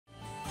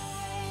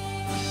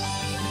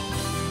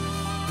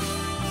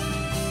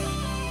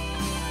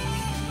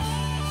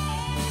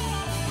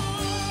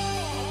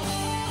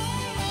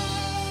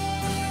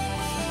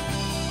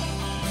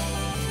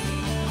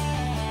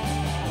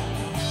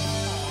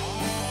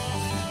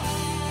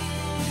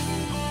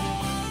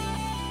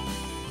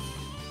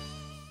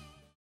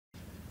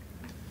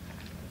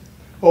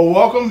Well,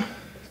 welcome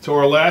to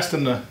our last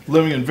in the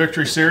Living in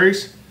Victory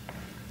series.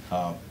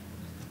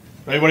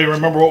 Anybody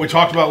remember what we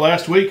talked about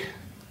last week?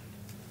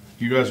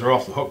 You guys are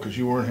off the hook because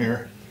you weren't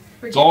here.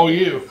 It's all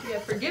you. Yeah,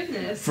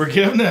 forgiveness.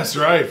 Forgiveness,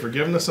 right.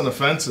 Forgiveness and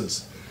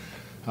offenses.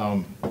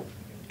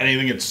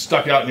 Anything that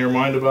stuck out in your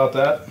mind about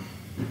that?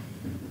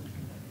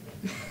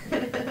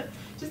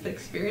 Just the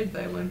experience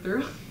that I went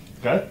through.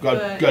 Okay.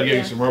 God gave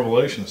you some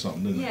revelation or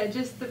something, didn't Yeah,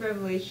 just the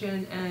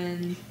revelation,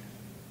 and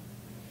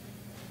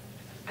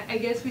I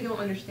guess we don't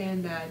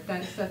understand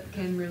that stuff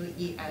can really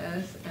eat at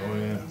us,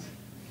 and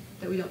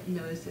that we don't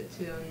notice it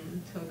too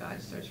until God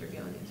starts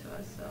revealing it to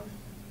us. So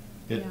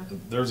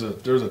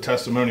there's a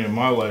testimony in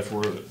my life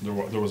where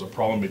there was a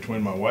problem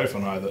between my wife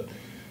and I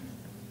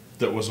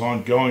that was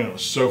ongoing, and it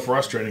was so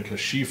frustrating because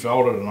she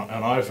felt it and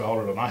I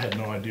felt it, and I had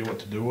no idea what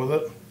to do with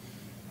it.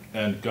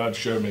 And God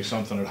showed me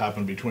something that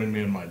happened between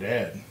me and my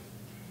dad,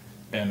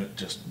 and it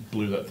just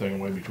blew that thing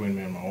away between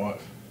me and my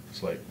wife.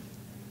 It's like,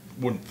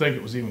 wouldn't think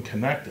it was even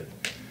connected,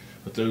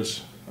 but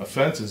those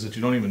offenses that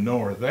you don't even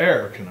know are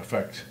there can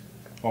affect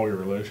all your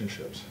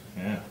relationships.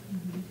 Yeah,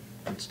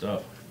 Good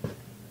stuff.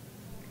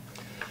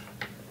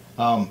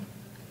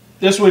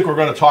 This week we're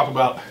going to talk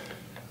about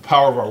the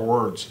power of our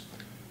words,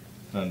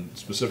 and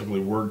specifically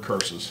word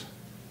curses.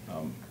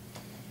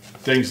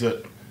 Things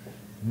that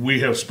we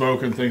have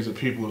spoken, things that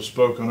people have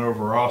spoken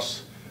over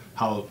us,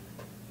 how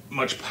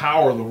much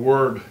power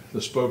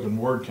the spoken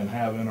word can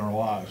have in our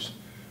lives,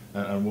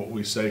 and what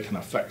we say can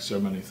affect so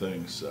many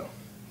things. So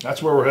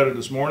that's where we're headed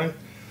this morning.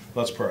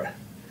 Let's pray.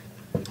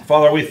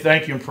 Father, we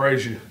thank you and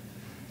praise you.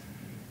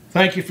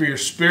 Thank you for your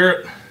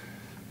Spirit,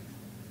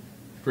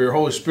 for your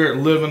Holy Spirit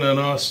living in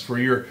us, for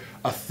your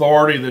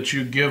authority that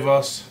you give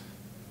us.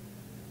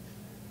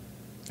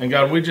 And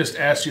God, we just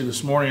ask you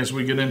this morning as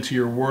we get into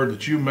your word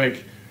that you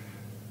make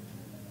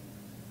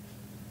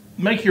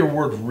your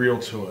word real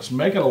to us.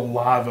 Make it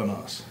alive in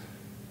us.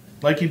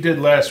 Like you did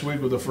last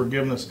week with the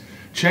forgiveness.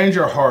 Change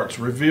our hearts.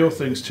 Reveal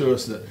things to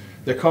us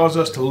that cause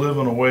us to live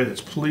in a way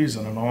that's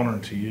pleasing and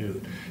honoring to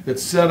you. That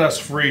set us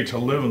free to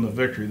live in the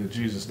victory that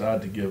Jesus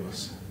died to give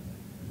us.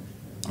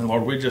 And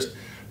Lord, we just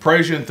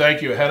praise you and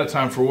thank you ahead of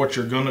time for what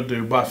you're going to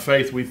do. By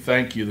faith, we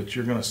thank you that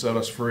you're going to set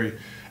us free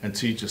and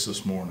teach us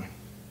this morning.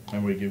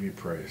 And we give you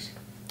praise.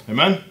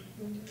 Amen?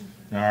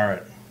 All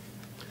right.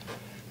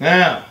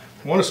 Now,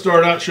 I want to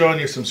start out showing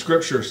you some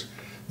scriptures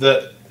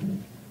that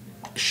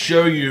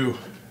show you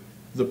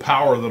the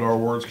power that our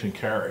words can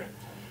carry.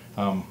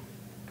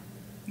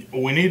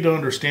 We need to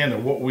understand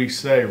that what we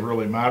say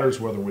really matters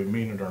whether we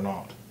mean it or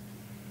not.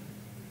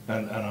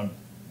 And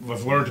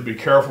I've learned to be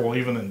careful,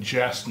 even in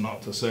jest,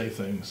 not to say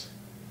things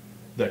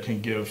that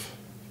can give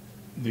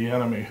the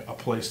enemy a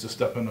place to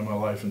step into my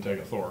life and take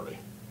authority.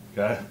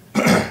 Okay?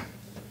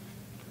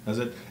 As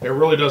it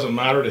really doesn't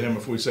matter to him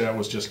if we say I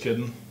was just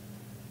kidding.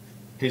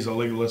 He's a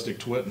legalistic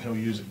twit, and he'll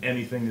use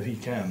anything that he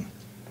can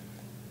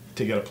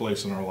to get a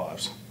place in our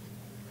lives.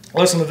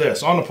 Listen to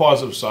this. On the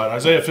positive side,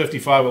 Isaiah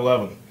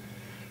 55:11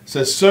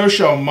 says, "So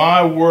shall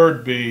my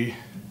word be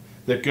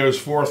that goes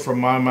forth from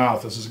my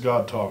mouth." This is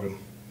God talking.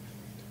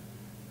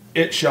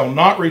 "It shall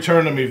not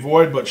return to me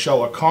void, but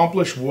shall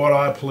accomplish what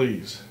I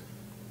please.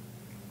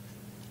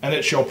 And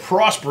it shall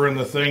prosper in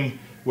the thing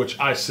which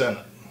I sent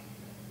it."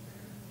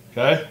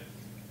 Okay?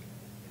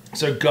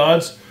 So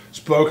God's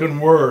spoken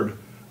word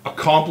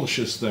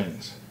accomplishes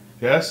things.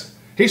 Yes?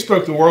 He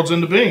spoke the worlds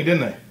into being,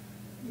 didn't he?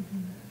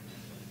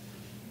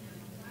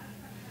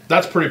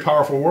 That's a pretty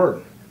powerful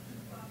word.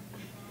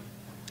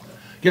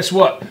 Guess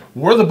what?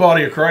 We're the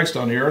body of Christ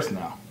on the earth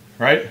now,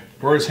 right?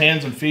 We're his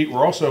hands and feet.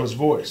 We're also his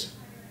voice.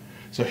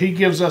 So he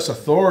gives us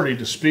authority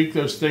to speak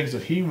those things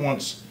that he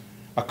wants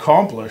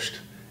accomplished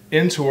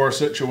into our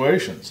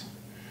situations.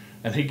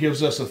 And he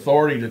gives us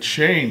authority to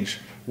change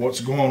what's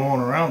going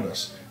on around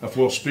us if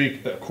we'll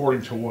speak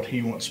according to what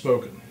he wants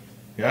spoken.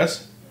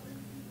 Yes?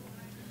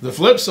 The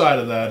flip side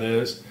of that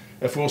is,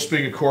 if we'll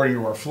speak according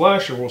to our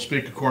flesh, or we'll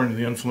speak according to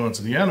the influence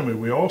of the enemy,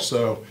 we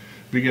also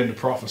begin to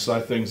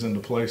prophesy things into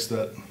place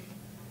that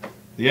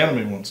the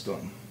enemy wants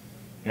done.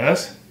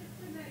 Yes?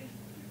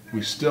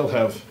 We still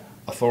have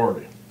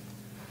authority.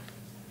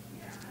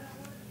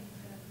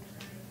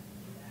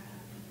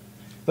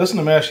 Listen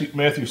to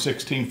Matthew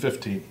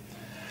 16:15. It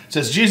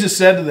says, Jesus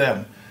said to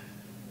them,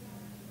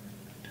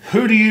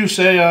 "Who do you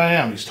say I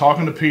am?" He's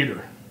talking to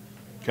Peter.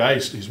 Okay,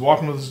 he's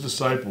walking with his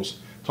disciples,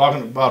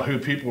 talking about who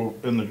people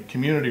in the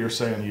community are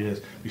saying he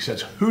is. He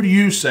says, "Who do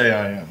you say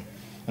I am?"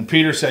 And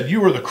Peter said,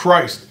 "You are the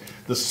Christ,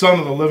 the Son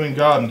of the living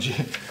God." And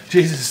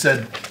Jesus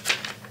said,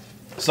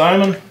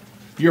 "Simon,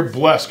 you're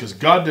blessed because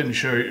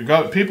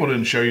people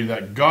didn't show you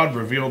that. God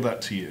revealed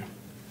that to you.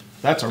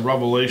 That's a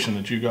revelation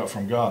that you got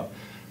from God."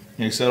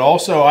 And he said,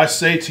 "Also, I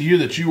say to you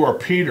that you are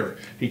Peter."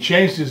 He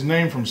changed his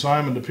name from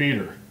Simon to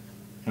Peter.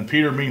 And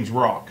Peter means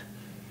rock.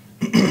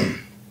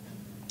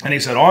 And he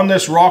said, "On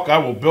this rock I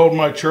will build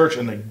my church,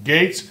 and the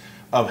gates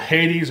of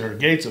Hades, or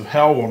gates of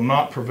hell, will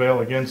not prevail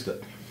against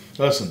it."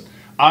 Listen,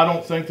 I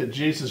don't think that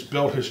Jesus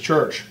built his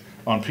church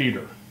on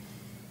Peter.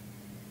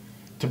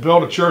 To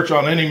build a church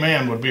on any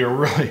man would be a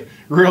really,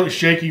 really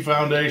shaky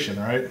foundation,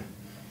 right?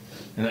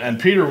 And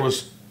Peter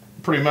was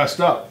pretty messed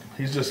up.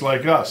 He's just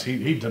like us.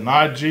 He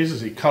denied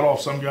Jesus. He cut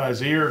off some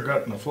guy's ear,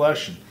 got in the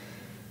flesh,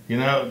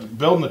 and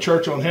building the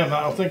church on him.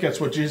 I don't think that's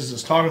what Jesus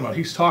is talking about.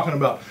 He's talking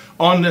about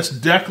on this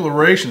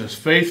declaration, this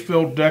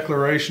faith-filled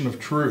declaration of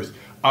truth,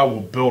 I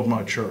will build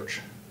my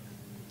church.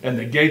 And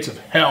the gates of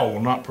hell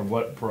will not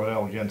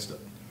prevail against it.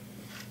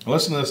 Now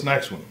listen to this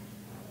next one.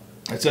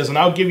 It says, and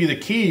I'll give you the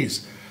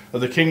keys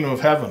of the kingdom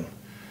of heaven.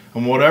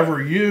 And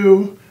whatever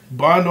you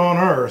bind on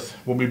earth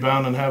will be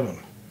bound in heaven.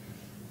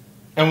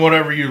 And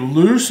whatever you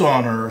loose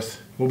on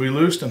earth will be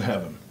loosed in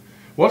heaven.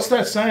 What's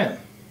that saying?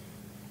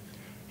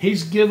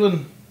 He's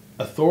given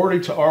authority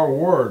to our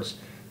words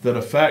that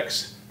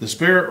affects the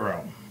spirit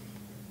realm.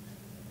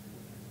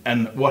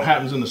 And what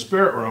happens in the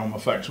spirit realm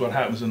affects what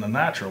happens in the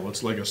natural.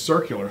 It's like a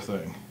circular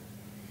thing.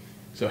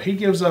 So he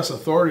gives us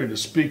authority to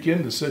speak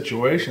into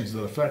situations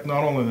that affect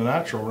not only the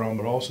natural realm,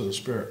 but also the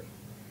spirit.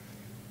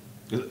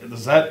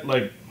 Is that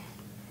like,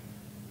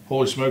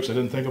 holy smokes, I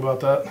didn't think about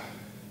that?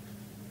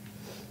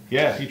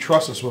 Yeah, he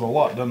trusts us with a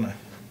lot, doesn't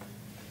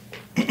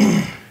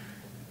he?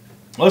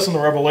 Listen to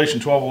Revelation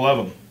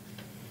 12:11. It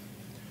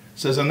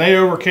says, and they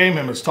overcame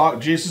him.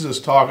 Jesus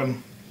is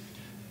talking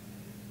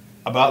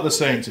about the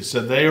saints. It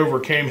said they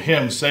overcame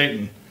him,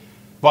 Satan,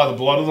 by the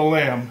blood of the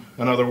Lamb.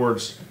 In other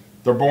words,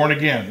 they're born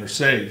again. They're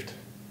saved.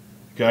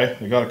 Okay?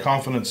 They got a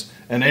confidence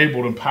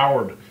enabled,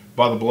 empowered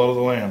by the blood of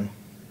the Lamb.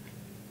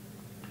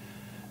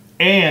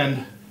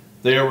 And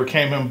they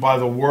overcame him by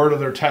the word of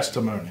their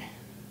testimony.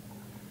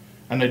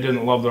 And they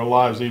didn't love their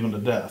lives even to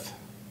death.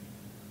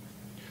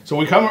 So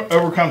we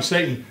overcome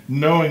Satan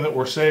knowing that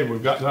we're saved.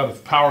 We've got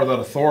that power, that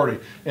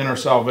authority in our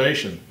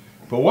salvation.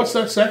 But what's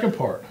that second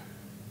part?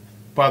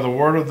 By the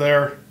word of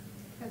their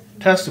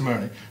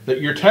testimony.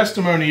 That your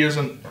testimony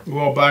isn't,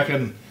 well, back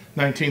in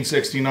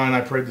 1969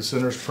 I prayed the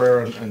sinner's prayer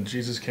and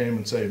Jesus came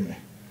and saved me.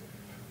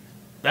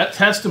 That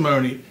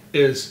testimony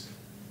is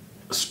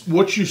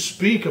what you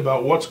speak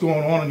about what's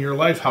going on in your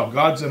life, how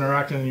God's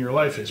interacting in your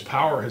life, His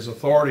power, His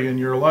authority in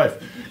your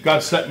life.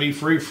 God set me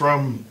free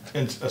from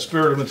a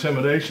spirit of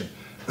intimidation.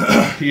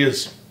 He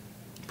is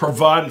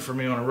providing for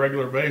me on a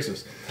regular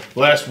basis.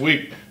 Last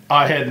week,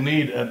 I had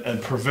need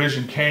and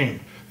provision came.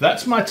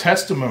 That's my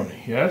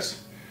testimony,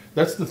 yes?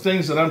 That's the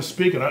things that I'm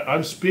speaking.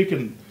 I'm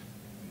speaking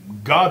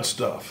God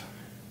stuff.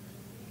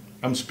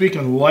 I'm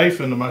speaking life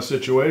into my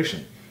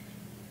situation.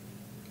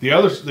 The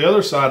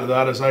other side of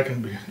that is I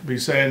can be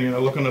saying,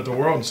 looking at the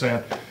world and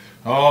saying,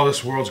 oh,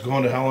 this world's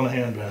going to hell in a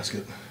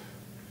handbasket.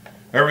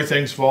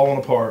 Everything's falling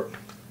apart.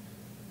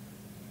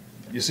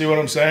 You see what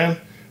I'm saying?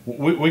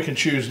 We can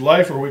choose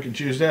life or we can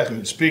choose death. We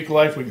can speak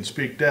life, we can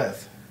speak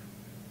death.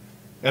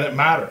 And it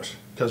matters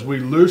because we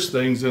loose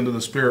things into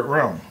the spirit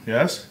realm,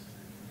 yes?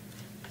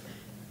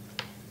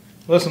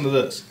 Listen to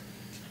this.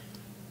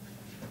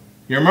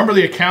 You remember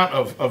the account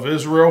of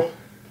Israel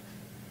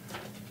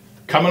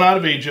coming out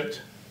of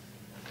Egypt?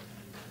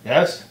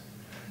 Yes?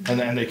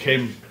 And they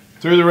came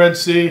through the Red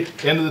Sea,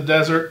 into the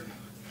desert.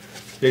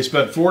 They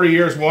spent 40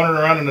 years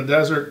wandering around in the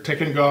desert,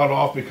 ticking God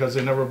off because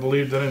they never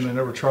believed in Him, they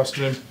never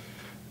trusted Him.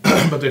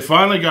 But they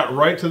finally got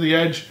right to the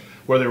edge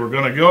where they were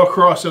going to go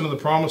across into the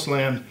promised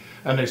land,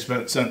 and they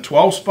sent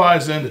 12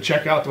 spies in to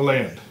check out the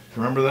land.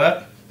 Remember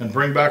that? And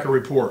bring back a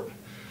report.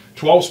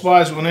 12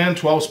 spies went in,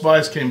 12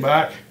 spies came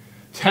back.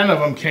 10 of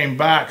them came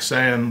back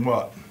saying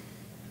what?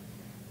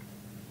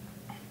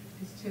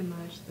 It's too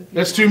much.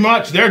 It's too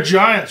much. They're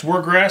giants.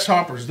 We're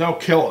grasshoppers. They'll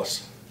kill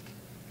us.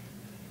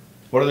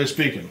 What are they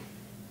speaking?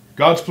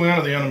 God's plan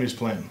or the enemy's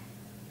plan?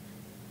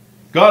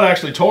 God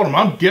actually told them,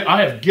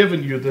 I have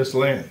given you this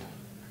land.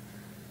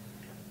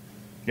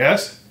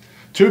 Yes?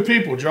 2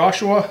 people,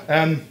 Joshua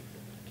and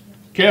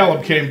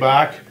Caleb, came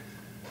back.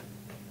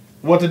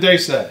 What did they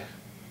say?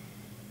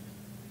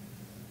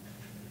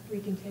 We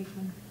can take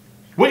them.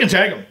 We can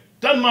take them.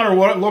 Doesn't matter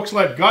what it looks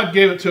like. God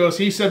gave it to us.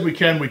 He said we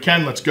can.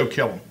 Let's go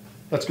kill them.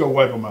 Let's go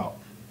wipe them out.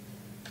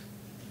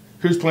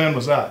 Whose plan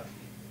was that?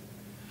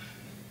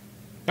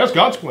 That's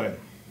God's plan.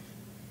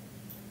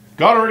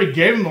 God already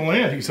gave them the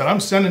land. He said,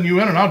 I'm sending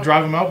you in and I'll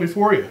drive them out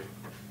before you.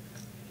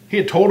 He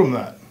had told them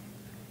that.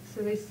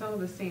 So they saw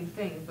the same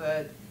thing,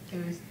 but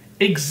it was...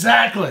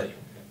 Exactly.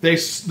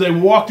 They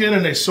walked in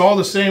and they saw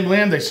the same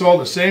land. They saw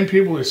the same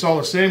people. They saw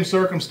the same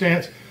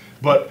circumstance.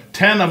 But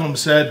 10 of them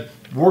said,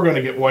 we're going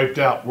to get wiped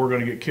out. We're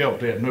going to get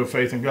killed. They had no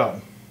faith in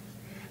God.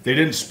 They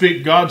didn't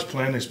speak God's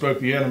plan. They spoke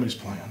the enemy's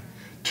plan.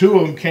 2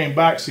 of them came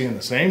back seeing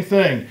the same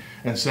thing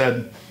and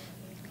said,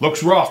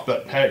 looks rough,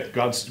 but hey,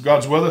 God's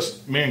with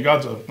us. Me and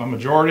God's a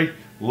majority.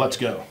 Let's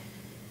go.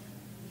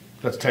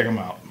 Let's take them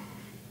out.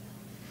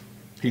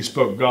 He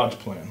spoke God's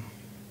plan.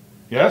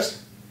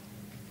 Yes?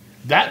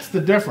 That's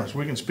the difference.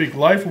 We can speak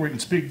life or we can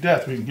speak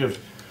death. We can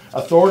give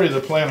authority to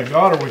the plan of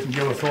God or we can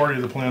give authority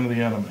to the plan of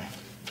the enemy.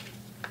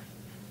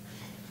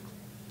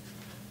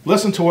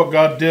 Listen to what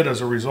God did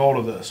as a result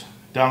of this.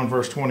 Down in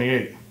verse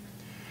 28. It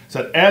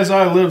said, as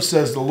I live,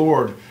 says the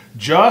Lord,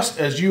 just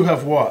as you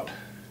have what?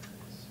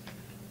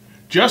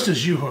 Just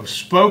as you have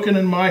spoken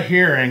in my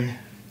hearing,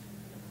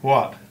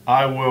 what?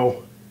 I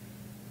will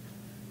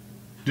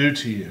do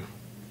to you.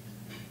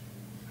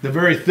 The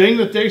very thing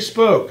that they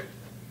spoke,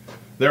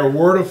 their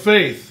word of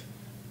faith,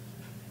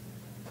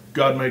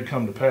 God made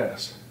come to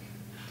pass.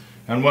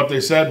 And what they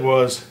said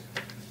was,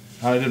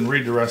 I didn't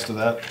read the rest of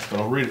that, but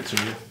I'll read it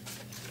to you.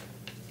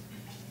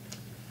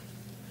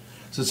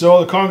 It says, so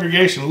all the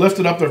congregation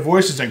lifted up their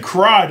voices and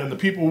cried, and the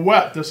people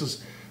wept. This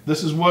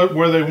is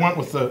where they went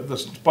with the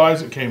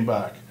spies that came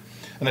back.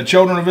 And the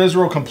children of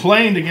Israel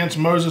complained against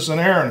Moses and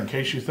Aaron, in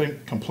case you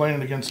think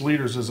complaining against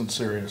leaders isn't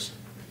serious.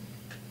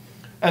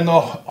 And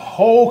the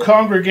whole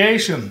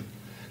congregation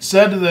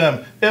said to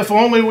them, if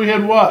only we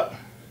had what?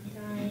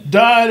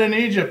 Died in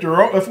Egypt,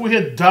 or if we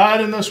had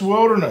died in this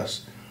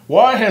wilderness.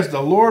 Why has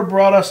the Lord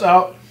brought us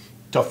out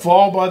to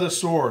fall by the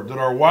sword, that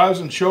our wives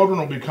and children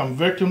will become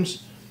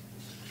victims?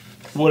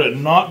 Would it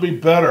not be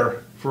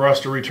better for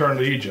us to return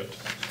to Egypt?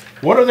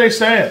 What are they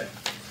saying?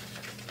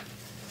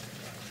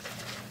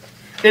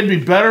 It'd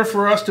be better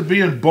for us to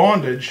be in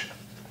bondage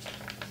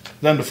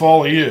than to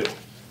follow you.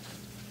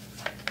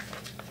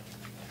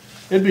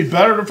 It'd be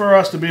better for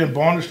us to be in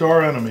bondage to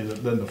our enemy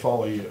than to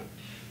follow you.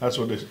 That's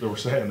what they were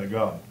saying to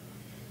God.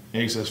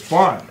 And he says,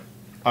 fine,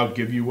 I'll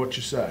give you what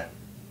you say.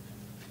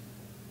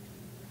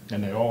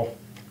 And they all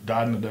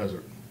died in the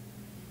desert,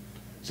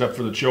 except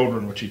for the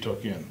children which he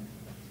took in.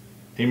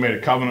 He made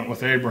a covenant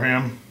with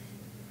Abraham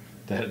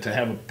to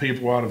have a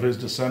people out of his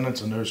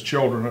descendants, and those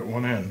children that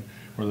went in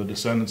were the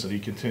descendants that he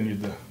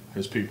continued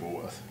his people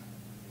with.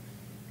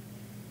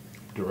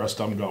 The rest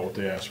of them got what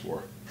they asked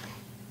for.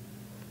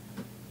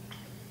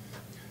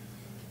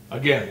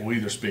 Again, we'll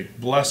either speak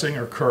blessing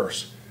or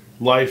curse,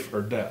 life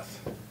or death,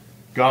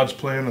 God's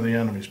plan or the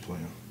enemy's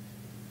plan.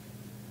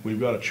 We've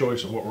got a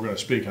choice of what we're going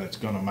to speak, and it's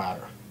going to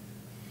matter.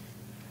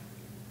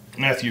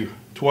 Matthew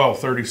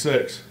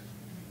 12:36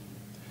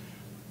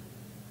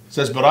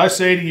 says, but I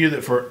say to you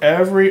that for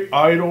every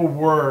idle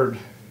word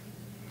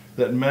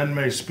that men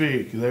may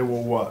speak, they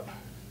will what?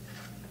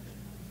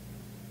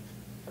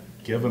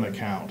 Give an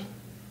account.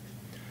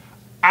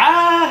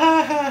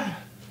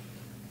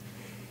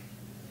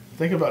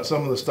 Think about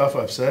some of the stuff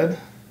I've said.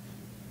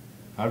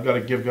 I've got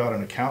to give God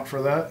an account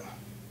for that.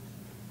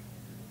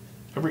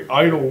 Every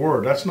idle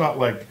word, that's not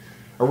like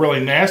a really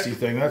nasty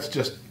thing. That's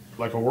just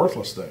like a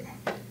worthless thing.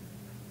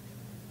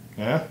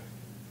 Yeah?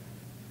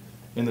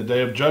 In the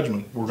day of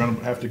judgment, we're going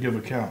to have to give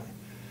account.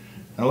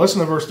 Now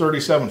listen to verse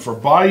 37. For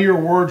by your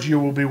words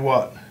you will be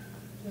what?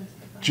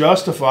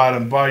 Justified,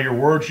 and by your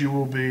words you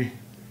will be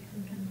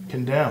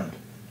condemned.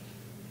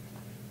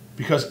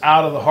 Because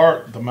out of the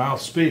heart the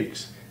mouth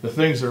speaks. The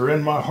things that are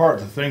in my heart,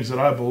 the things that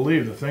I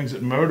believe, the things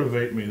that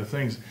motivate me, the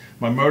things,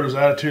 my motives,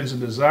 attitudes,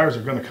 and desires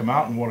are going to come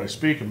out in what I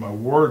speak, and my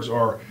words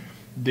are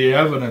the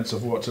evidence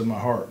of what's in my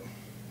heart.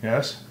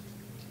 Yes?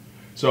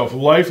 So if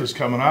life is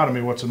coming out of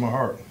me, what's in my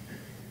heart?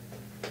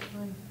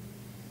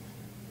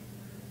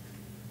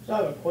 So I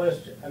have a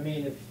question. I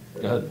mean,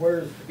 where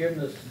does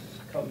forgiveness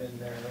come in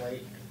there?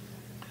 Like,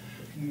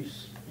 if you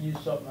use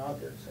something out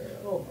there and say,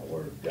 oh, my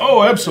word.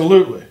 Oh,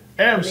 absolutely.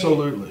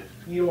 Absolutely.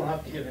 I mean, you don't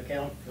have to give an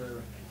account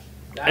for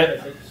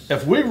that.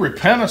 If we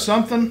repent of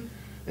something,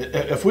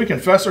 if we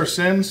confess our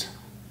sins,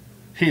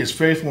 he is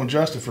faithful and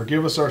just to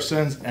forgive us our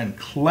sins and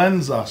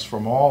cleanse us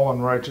from all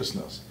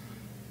unrighteousness.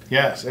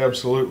 Yes,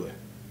 absolutely.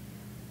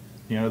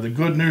 You know, the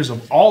good news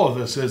of all of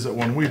this is that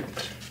when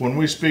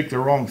we speak the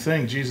wrong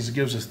thing, Jesus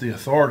gives us the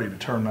authority to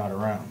turn that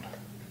around.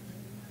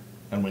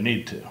 And we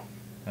need to.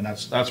 And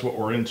that's what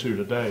we're into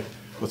today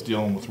with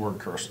dealing with word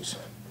curses.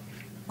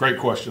 Great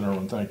question,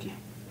 Erwin. Thank you.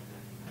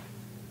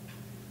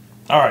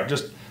 All right,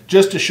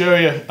 just to show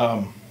you,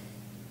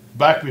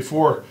 back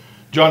before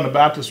John the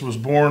Baptist was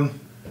born,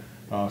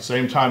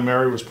 same time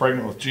Mary was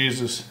pregnant with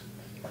Jesus,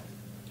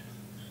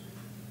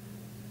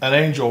 an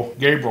angel,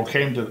 Gabriel,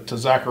 came to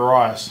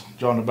Zacharias,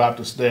 John the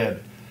Baptist's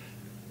dad,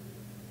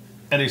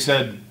 and he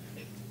said,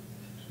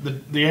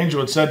 the angel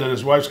had said that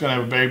his wife's going to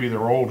have a baby,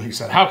 they're old. He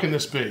said, how can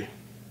this be?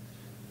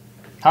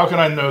 How can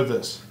I know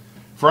this?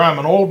 For I'm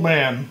an old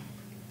man,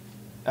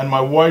 and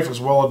my wife is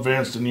well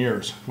advanced in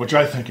years, which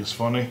I think is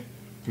funny.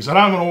 He said,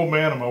 I'm an old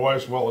man and my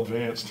wife's well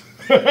advanced.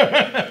 He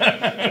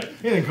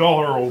didn't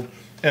call her old.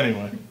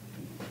 Anyway.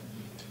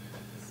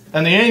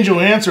 And the angel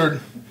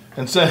answered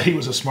and said, he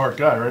was a smart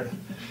guy, right?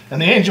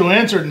 And the angel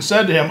answered and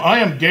said to him, I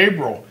am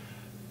Gabriel,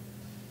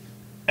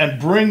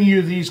 and bring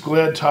you these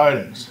glad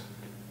tidings.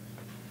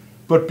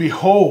 But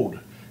behold,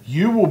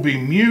 you will be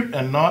mute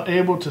and not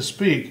able to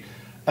speak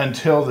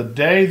until the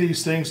day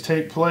these things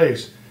take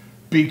place,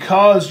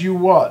 because you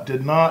what?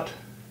 Did not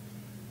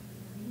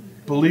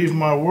believe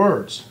my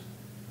words,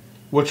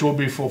 which will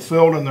be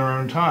fulfilled in their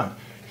own time.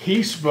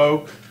 He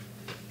spoke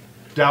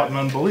doubt and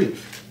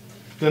unbelief,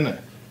 didn't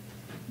he?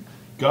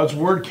 God's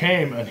word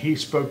came and he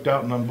spoke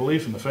doubt and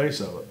unbelief in the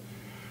face of it.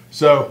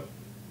 So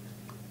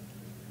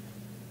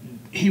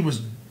he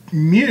was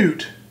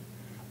mute,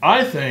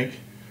 I think,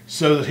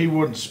 so that he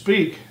wouldn't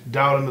speak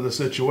doubt into the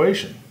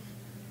situation.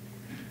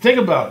 Think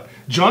about it.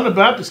 John the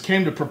Baptist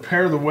came to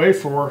prepare the way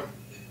for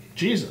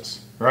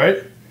Jesus,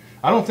 right?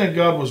 I don't think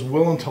God was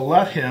willing to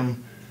let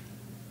him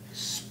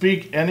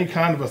speak any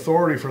kind of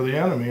authority for the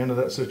enemy into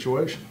that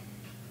situation.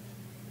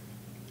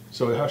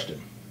 So he hushed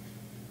him.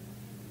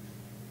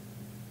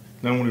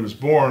 Then when he was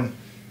born,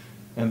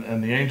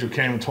 and the angel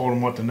came and told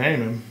him what to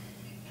name him,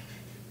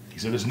 he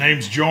said, his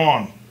name's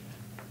John.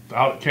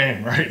 Out it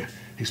came, right?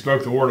 He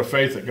spoke the word of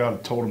faith that God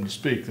had told him to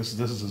speak. This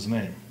is his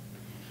name.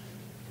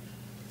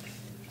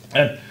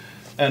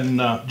 And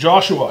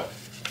Joshua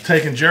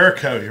taking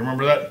Jericho, you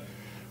remember that?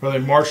 Where they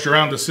marched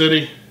around the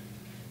city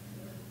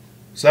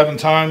 7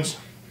 times.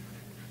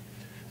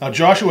 Now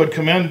Joshua had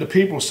commanded the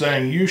people,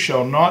 saying, you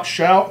shall not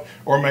shout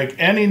or make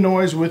any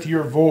noise with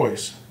your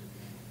voice,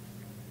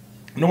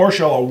 nor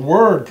shall a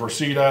word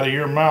proceed out of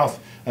your mouth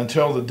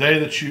until the day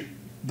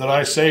that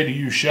I say to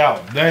you,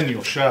 shout. Then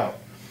you'll shout.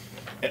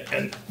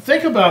 And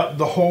think about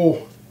the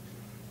whole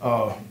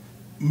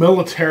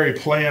military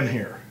plan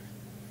here.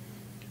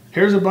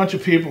 Here's a bunch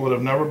of people that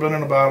have never been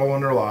in a battle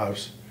in their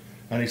lives,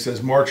 and he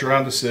says, march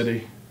around the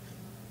city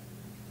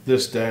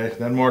this day,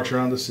 then march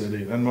around the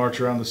city, then march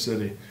around the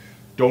city.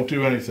 Don't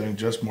do anything,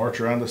 just march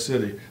around the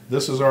city.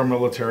 This is our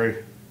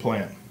military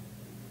plan.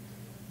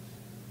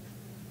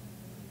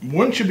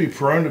 Wouldn't you be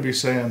prone to be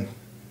saying,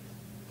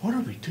 what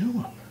are we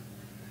doing?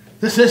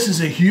 This is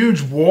a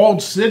huge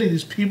walled city.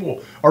 These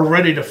people are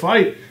ready to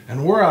fight,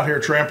 and we're out here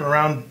tramping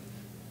around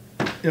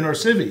in our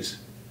civvies.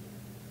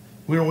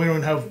 We don't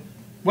even have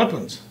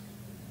weapons.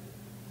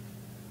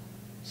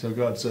 So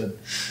God said,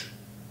 shh.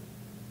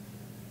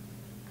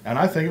 And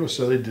I think it was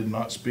so they did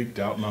not speak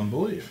doubt and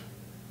unbelief.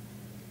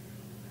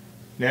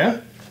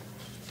 Yeah?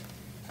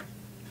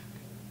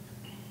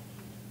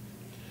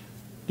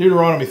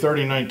 Deuteronomy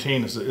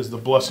 30:19 is the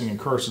blessing and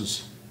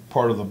curses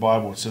part of the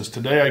Bible. It says,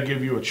 today I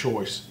give you a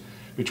choice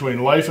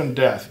between life and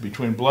death,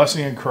 between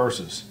blessing and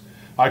curses.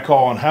 I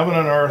call on heaven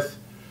and earth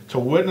to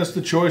witness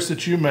the choice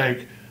that you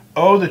make.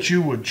 Oh, that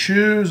you would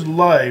choose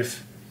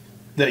life,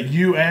 that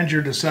you and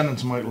your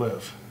descendants might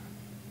live.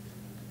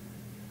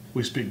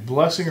 We speak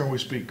blessing or we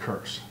speak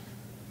curse.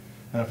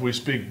 And if we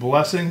speak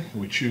blessing,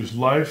 we choose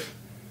life.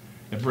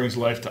 It brings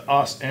life to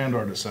us and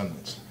our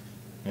descendants.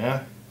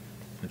 Yeah?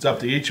 It's up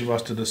to each of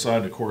us to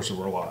decide the course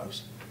of our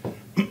lives.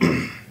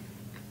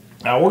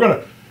 Now, we're going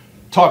to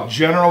talk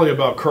generally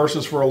about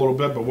curses for a little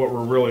bit, but what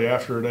we're really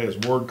after today is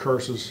word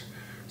curses.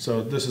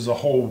 So this is a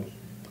whole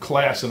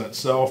class in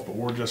itself, but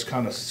we're just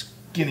kind of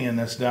skinnying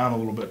this down a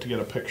little bit to get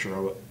a picture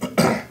of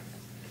it.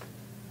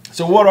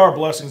 So what are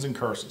blessings and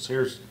curses?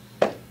 Here's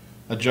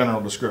a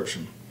general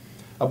description.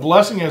 A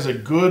blessing is a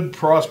good,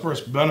 prosperous,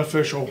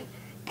 beneficial,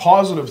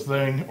 positive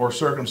thing or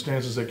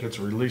circumstances that gets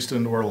released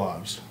into our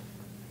lives.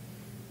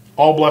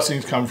 All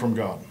blessings come from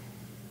God.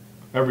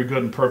 Every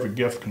good and perfect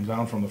gift comes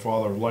down from the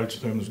Father of lights,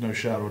 with whom there's no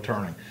shadow of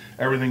turning.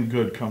 Everything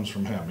good comes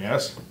from him,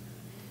 yes?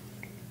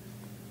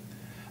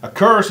 A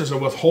curse is a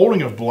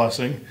withholding of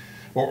blessing,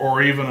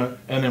 or even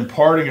an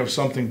imparting of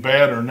something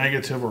bad or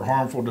negative or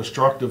harmful,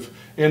 destructive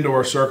into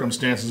our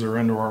circumstances or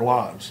into our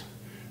lives.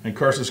 And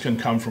curses can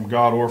come from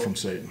God or from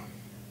Satan.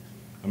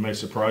 It may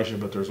surprise you,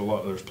 but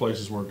there's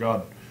places where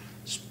God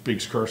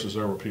speaks curses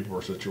over people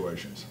or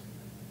situations.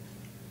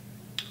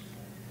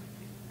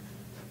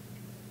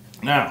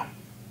 Now,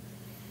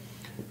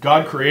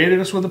 God created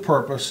us with a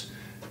purpose,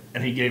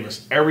 and he gave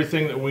us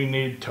everything that we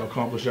need to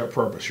accomplish that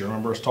purpose. You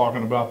remember us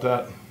talking about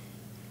that?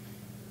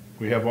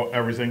 We have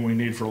everything we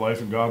need for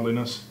life and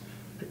godliness.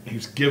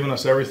 He's given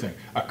us everything.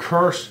 A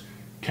curse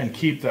can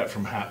keep that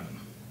from happening.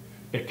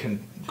 It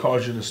can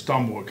cause you to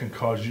stumble. It can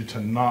cause you to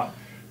not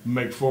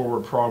make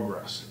forward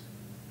progress.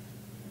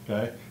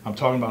 Okay? I'm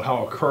talking about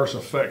how a curse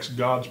affects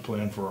God's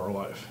plan for our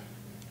life.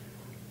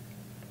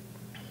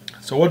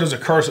 So what does a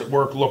curse at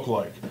work look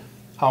like?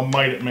 How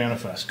might it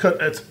manifest?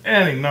 It's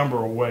any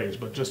number of ways,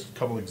 but just a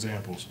couple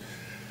examples.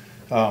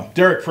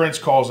 Derek Prince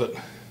calls it,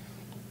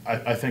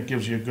 I think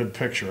gives you a good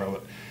picture of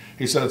it.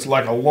 He said it's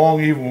like a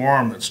long evil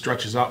arm that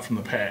stretches out from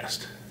the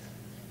past,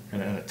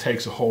 and it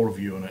takes a hold of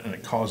you, and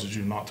it causes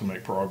you not to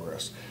make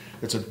progress.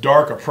 It's a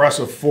dark,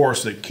 oppressive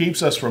force that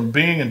keeps us from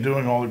being and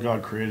doing all that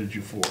God created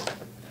you for.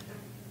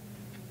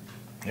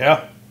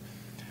 Yeah?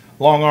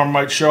 Long arm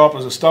might show up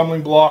as a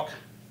stumbling block.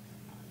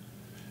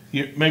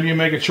 Maybe you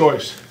make a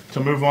choice to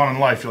move on in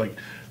life. You're like,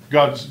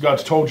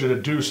 God's told you to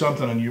do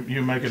something, and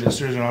you make a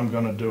decision, I'm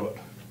going to do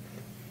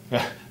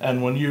it.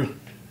 And when you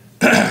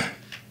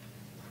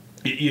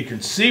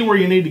can see where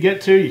you need to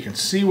get to, you can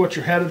see what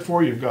you're headed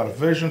for, you've got a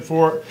vision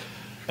for it,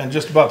 and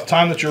just about the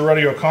time that you're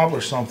ready to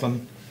accomplish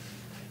something,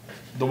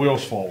 the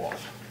wheels fall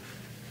off.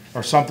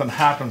 Or something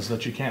happens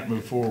that you can't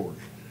move forward.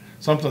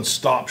 Something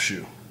stops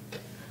you.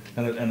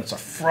 And it's a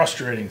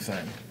frustrating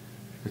thing.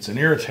 It's an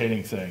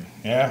irritating thing.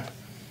 Yeah?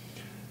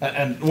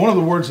 And one of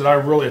the words that I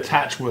really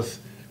attach with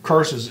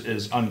curses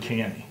is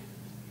uncanny.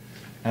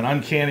 And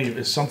uncanny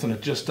is something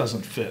that just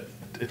doesn't fit.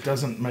 It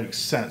doesn't make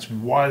sense.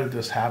 Why did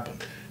this happen?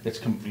 It's,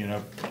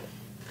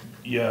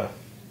 you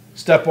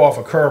step off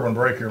a curb and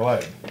break your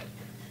leg.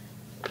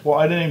 Well,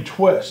 I didn't even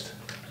twist.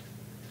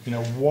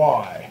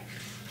 Why?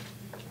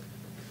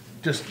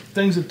 Just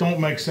things that don't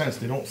make sense.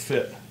 They don't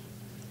fit.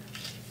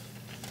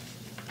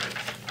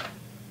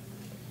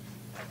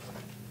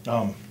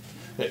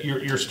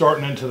 You're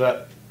starting into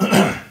that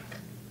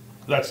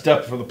that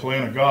step for the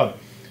plan of God,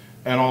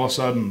 and all of a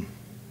sudden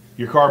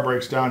Your car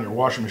breaks down, your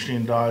washing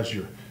machine dies,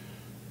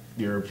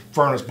 your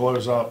furnace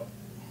blows up,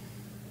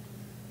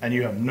 and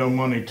you have no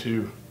money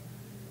to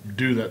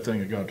do that thing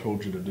that God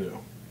told you to do.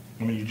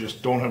 I mean, you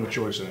just don't have a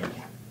choice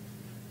anymore.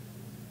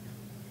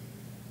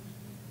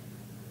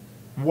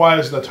 Why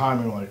is the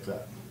timing like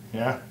that?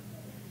 Yeah?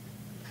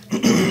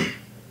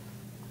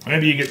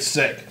 Maybe you get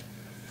sick.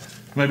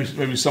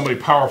 Maybe somebody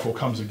powerful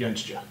comes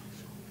against you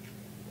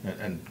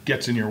and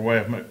gets in your way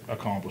of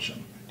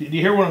accomplishing. Do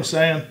you hear what I'm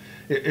saying?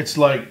 It's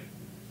like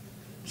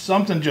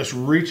something just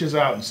reaches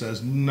out and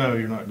says, no,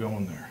 you're not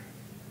going there.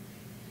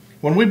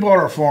 When we bought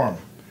our farm,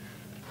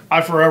 I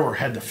forever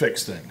had to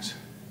fix things.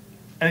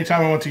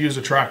 Anytime I went to use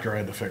a tractor, I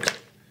had to fix it.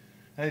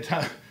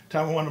 Anytime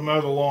I wanted to mow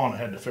the lawn, I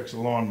had to fix the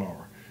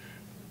lawnmower.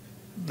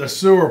 The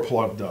sewer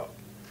plugged up.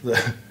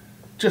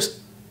 Just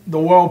the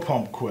well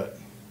pump quit.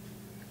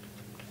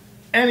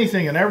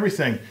 Anything and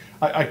everything,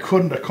 I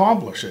couldn't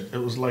accomplish it. It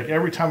was like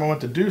every time I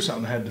went to do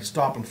something, I had to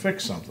stop and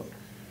fix something.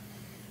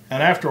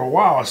 And after a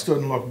while, I stood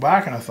and looked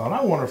back and I thought,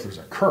 I wonder if there's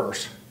a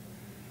curse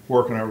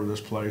working over this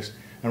place.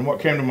 And what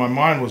came to my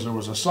mind was there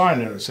was a sign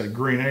there that said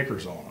Green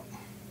Acres on it.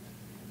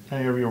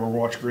 Any of you ever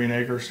watched Green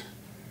Acres?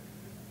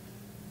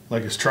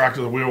 Like his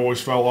tractor, the wheel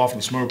always fell off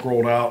and the smoke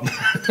rolled out.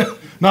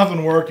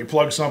 Nothing worked. You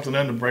plugged something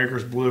in, the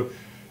breakers blew.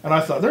 And I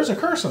thought, there's a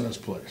curse in this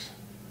place.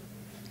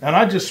 And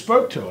I just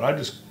spoke to it. I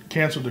just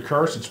canceled the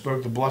curse and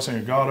spoke the blessing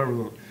of God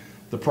over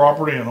the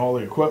property and all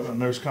the equipment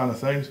and those kind of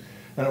things.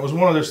 And it was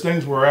one of those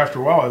things where after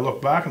a while I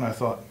looked back and I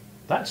thought,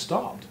 that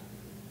stopped.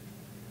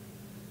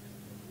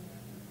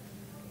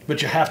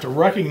 But you have to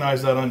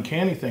recognize that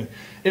uncanny thing.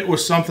 It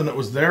was something that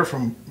was there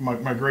from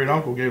my great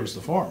uncle gave us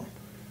the farm.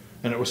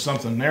 And it was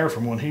something there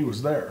from when he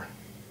was there.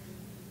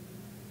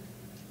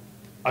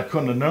 I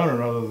couldn't have known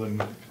it other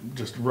than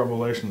just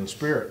revelation of the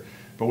Spirit.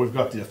 But we've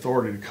got the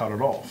authority to cut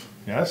it off.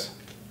 Yes?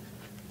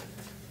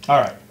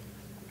 All right.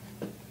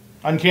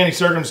 Uncanny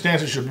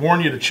circumstances should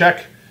warn you to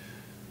check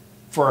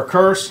for a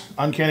curse.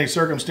 Uncanny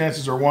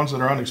circumstances are ones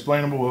that are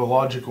unexplainable,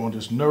 illogical, and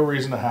just no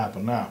reason to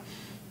happen. Now,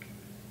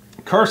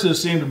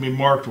 curses seem to be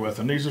marked with,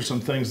 and these are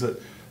some things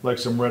that, like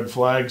some red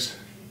flags,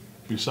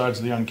 besides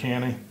the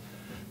uncanny.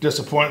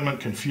 Disappointment,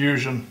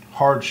 confusion,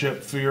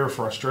 hardship, fear,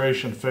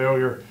 frustration,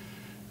 failure,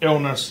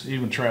 illness,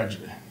 even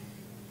tragedy.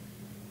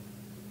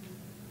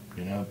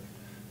 You know,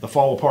 the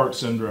fall apart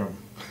syndrome.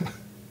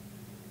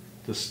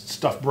 This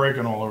stuff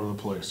breaking all over the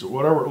place,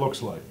 whatever it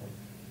looks like.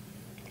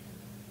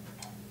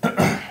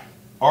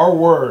 Our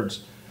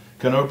words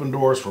can open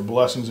doors for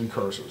blessings and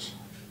curses.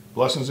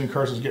 Blessings and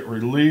curses get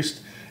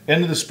released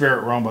into the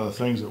spirit realm by the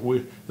things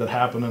that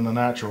happen in the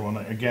natural, and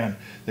again,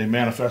 they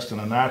manifest in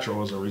the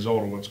natural as a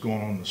result of what's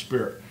going on in the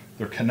spirit.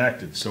 They're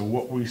connected, so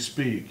what we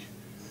speak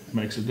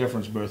makes a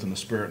difference both in the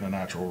spirit and the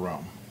natural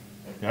realm.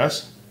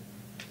 Yes?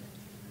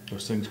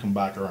 Those things come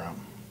back around.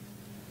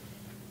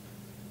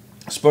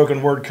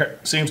 Spoken word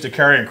seems to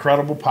carry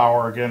incredible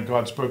power. Again,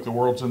 God spoke the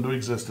worlds into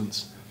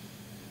existence.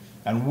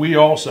 And we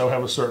also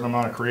have a certain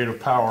amount of creative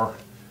power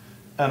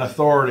and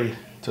authority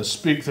to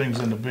speak things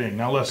into being.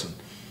 Now listen,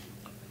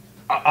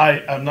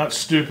 I'm not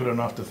stupid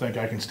enough to think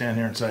I can stand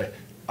here and say,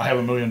 I have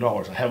 $1 million,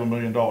 I have $1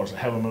 million, I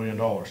have $1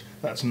 million.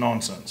 That's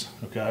nonsense,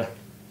 okay?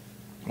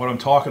 What I'm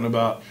talking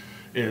about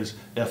is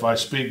if I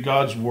speak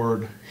God's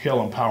word,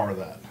 He'll empower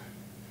that.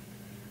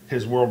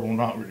 His word will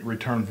not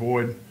return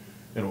void.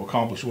 It will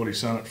accomplish what He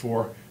sent it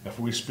for. If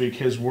we speak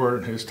His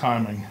word and His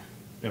timing,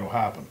 it'll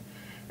happen.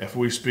 If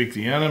we speak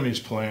the enemy's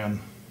plan,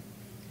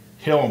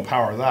 He'll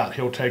empower that.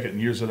 He'll take it and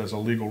use it as a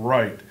legal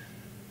right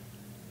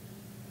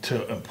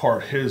to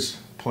impart His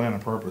plan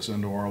and purpose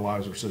into our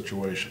lives or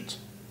situations.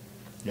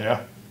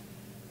 Yeah?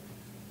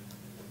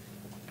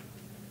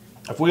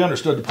 If we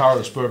understood the power of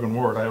the spoken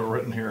word, I have it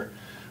written here,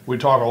 we'd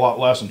talk a lot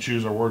less and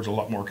choose our words a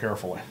lot more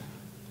carefully.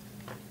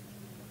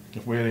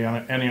 If we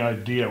had any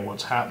idea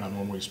what's happening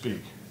when we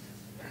speak.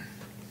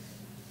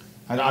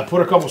 And I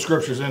put a couple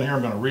scriptures in here.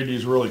 I'm going to read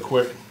these really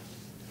quick.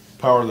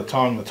 Power of the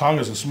tongue. The tongue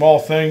is a small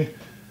thing,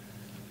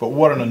 but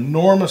what an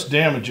enormous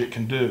damage it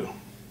can do.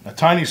 A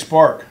tiny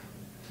spark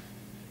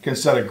can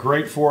set a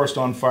great forest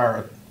on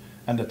fire,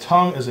 and the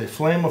tongue is a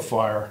flame of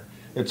fire.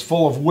 It's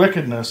full of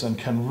wickedness and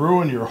can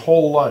ruin your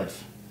whole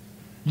life.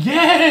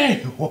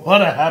 Yay!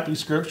 What a happy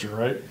scripture,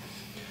 right?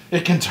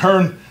 It can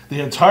turn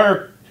the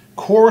entire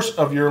course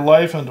of your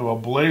life into a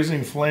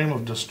blazing flame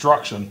of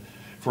destruction,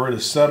 for it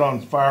is set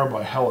on fire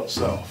by hell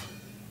itself.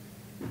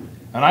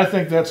 And I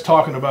think that's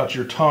talking about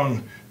your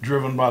tongue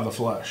driven by the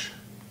flesh.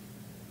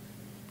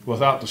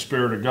 Without the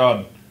Spirit of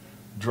God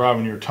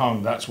driving your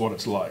tongue, that's what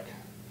it's like.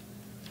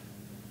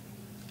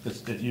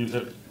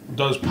 It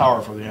does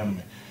power for the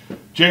enemy.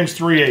 James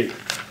 3:8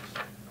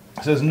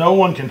 says, no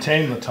one can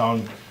tame the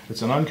tongue.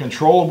 It's an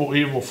uncontrollable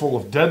evil full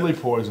of deadly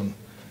poison.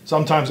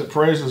 Sometimes it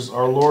praises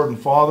our Lord and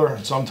Father,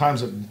 and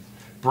sometimes it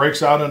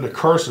breaks out into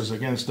curses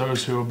against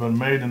those who have been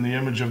made in the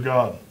image of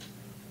God.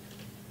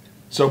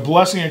 So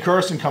blessing and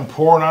cursing come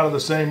pouring out of the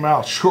same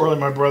mouth. Surely,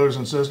 my brothers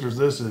and sisters,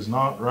 this is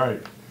not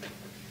right.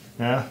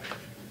 Yeah?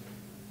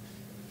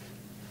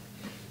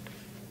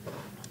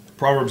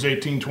 Proverbs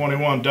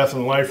 18:21, death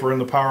and life are in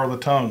the power of the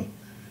tongue,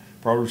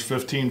 Proverbs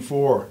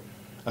 15:4.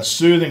 A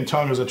soothing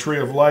tongue is a tree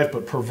of life,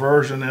 but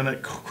perversion in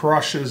it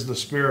crushes the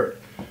spirit.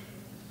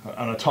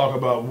 And I talk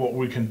about what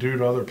we can do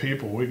to other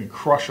people. We can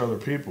crush other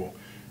people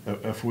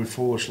if we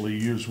foolishly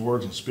use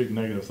words and speak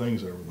negative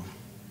things over them.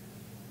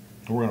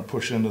 And we're going to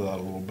push into that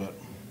a little bit.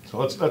 So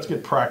let's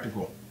get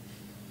practical.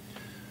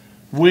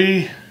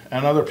 We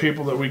and other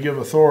people that we give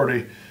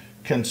authority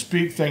can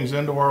speak things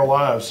into our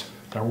lives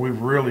that we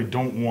really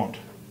don't want.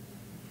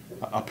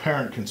 A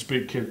parent can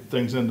speak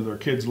things into their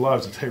kids'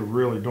 lives that they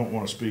really don't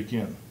want to speak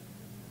in.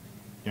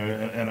 You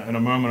know, in a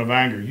moment of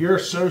anger, you're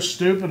so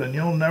stupid and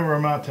you'll never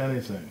amount to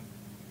anything.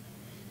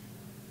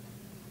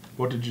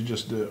 What did you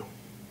just do?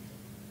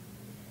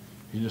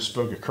 You just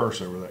spoke a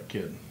curse over that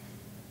kid.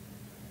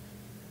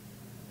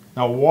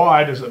 Now,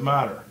 why does it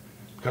matter?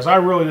 Because I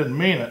really didn't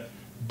mean it,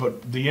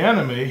 but the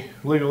enemy,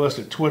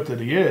 legalistic twit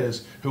that he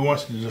is, who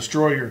wants to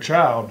destroy your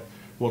child,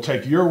 will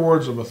take your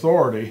words of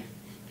authority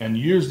and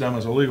use them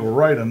as a legal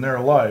right in their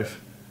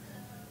life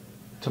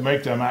to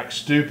make them act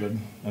stupid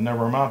and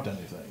never amount to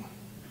anything.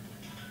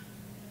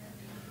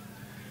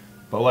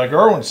 But like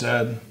Erwin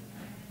said,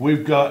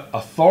 we've got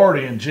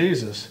authority in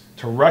Jesus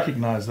to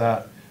recognize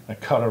that and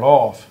cut it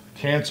off,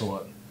 cancel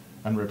it,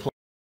 and replace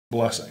it with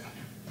blessing.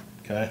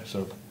 Okay,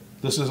 so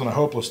this isn't a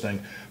hopeless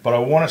thing, but I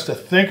want us to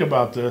think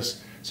about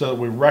this so that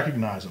we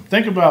recognize them.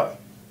 Think about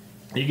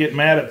you get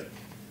mad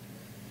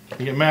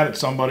at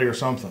somebody or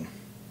something.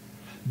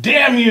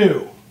 Damn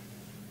you!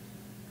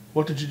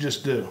 What did you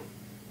just do?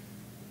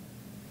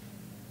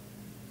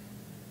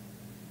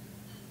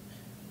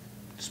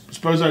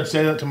 Suppose I'd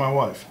say that to my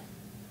wife.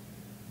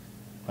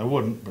 I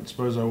wouldn't, but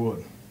suppose I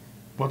would.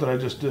 What did I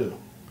just do?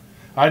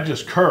 I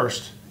just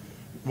cursed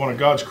one of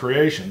God's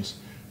creations,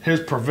 his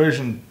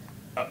provision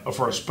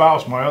for a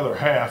spouse, my other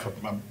half.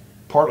 I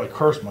partly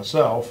cursed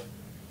myself.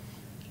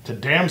 To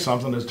damn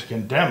something is to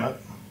condemn it.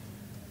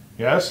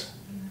 Yes?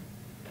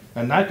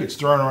 And that gets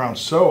thrown around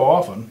so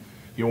often,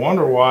 you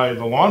wonder why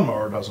the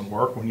lawnmower doesn't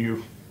work when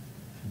you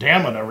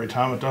damn it every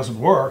time it doesn't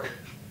work,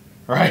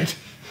 right?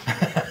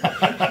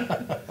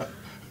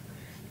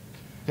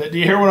 Do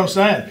you hear what I'm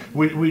saying?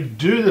 We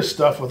do this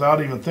stuff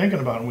without even thinking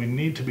about it, and we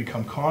need to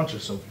become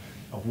conscious of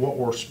what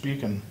we're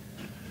speaking,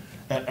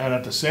 and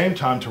at the same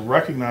time to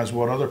recognize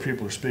what other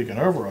people are speaking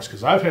over us,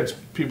 because I've had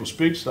people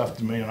speak stuff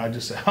to me and I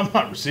just say, I'm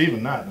not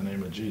receiving that in the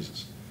name of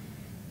Jesus.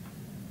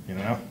 You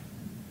know?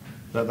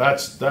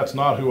 That's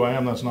not who I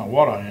am, that's not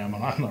what I am,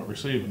 and I'm not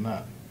receiving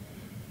that.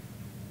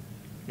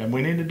 And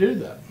we need to do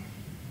that,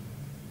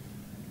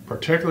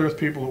 particularly with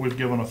people that we've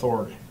given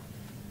authority.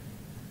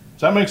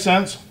 Does that make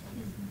sense?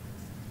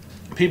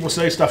 People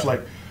say stuff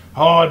like,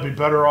 oh, I'd be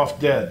better off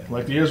dead,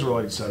 like the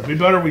Israelites said. It'd be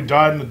better we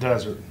died in the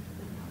desert.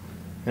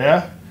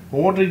 Yeah?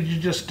 Well, what did you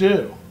just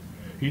do?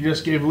 You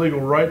just gave legal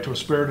right to a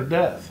spirit of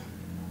death.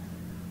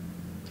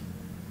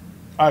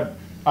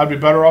 I'd be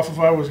better off if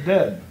I was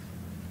dead.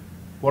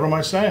 What am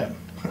I saying?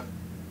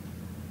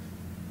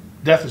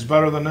 Death is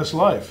better than this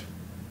life.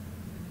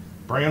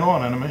 Bring it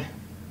on, enemy.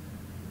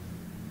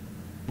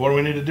 What do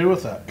we need to do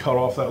with that? Cut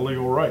off that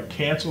legal right.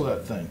 Cancel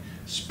that thing.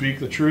 Speak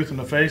the truth in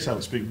the face of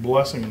it. Speak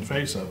blessing in the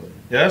face of it.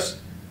 Yes?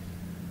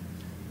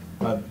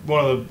 One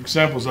of the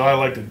examples that I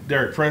like that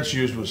Derek Prince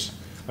used was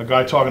a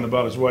guy talking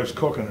about his wife's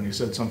cooking, and he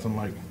said something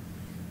like,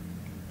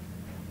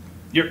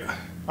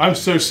 I'm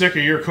so sick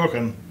of your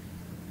cooking,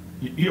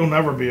 you'll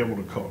never be able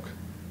to cook.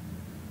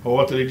 Well,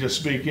 what did he just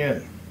speak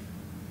in?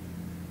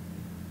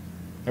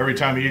 Every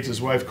time he eats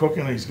his wife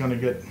cooking, he's going to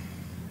get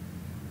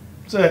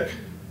sick.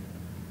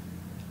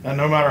 And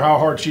no matter how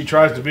hard she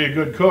tries to be a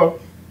good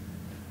cook,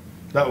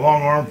 that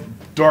long arm,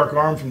 dark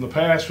arm from the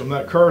past, from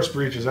that curse,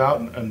 reaches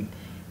out and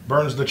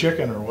burns the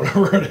chicken or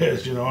whatever it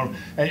is, you know.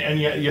 And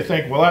yet you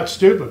think, well, that's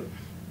stupid.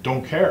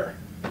 Don't care.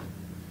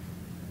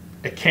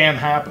 It can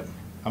happen.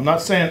 I'm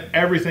not saying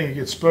everything that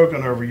gets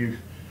spoken over you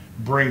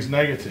brings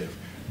negative,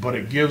 but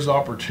it gives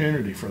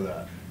opportunity for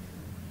that.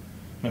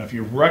 And if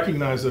you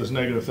recognize those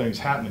negative things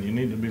happening, you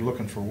need to be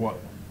looking for what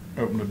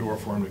opened the door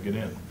for him to get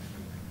in.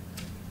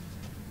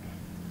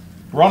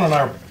 Ron and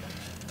I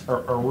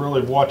are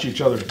really watch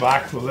each other's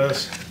back for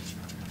this.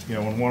 You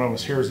know, when one of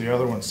us hears the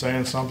other one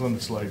saying something,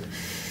 it's like,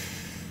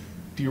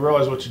 do you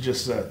realize what you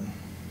just said?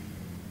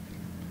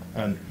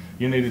 And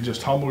you need to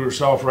just humble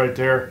yourself right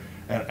there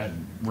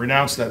and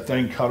renounce that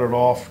thing, cut it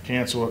off,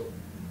 cancel it,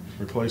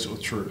 replace it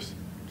with truth.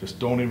 Just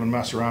don't even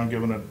mess around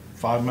giving it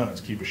 5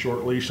 minutes. Keep a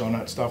short leash on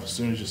that stuff. As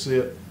soon as you see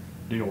it,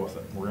 deal with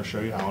it. We're going to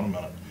show you how in a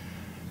minute.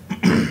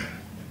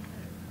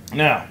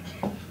 Now,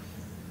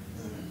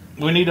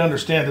 we need to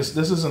understand this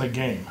isn't a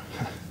game.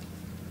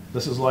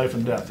 This is life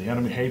and death. The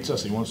enemy hates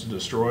us. He wants to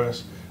destroy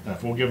us. And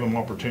if we'll give him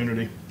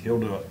opportunity, he'll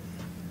do it.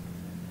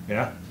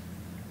 Yeah?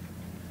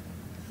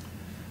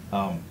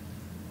 Can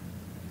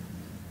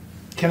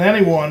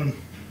anyone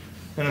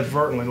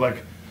inadvertently,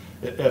 like,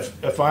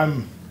 if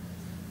I'm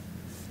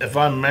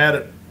mad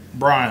at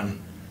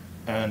Brian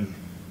and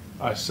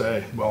I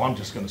say, well, I'm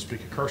just going to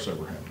speak a curse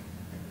over him,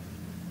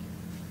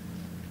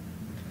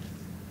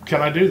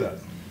 can I do that?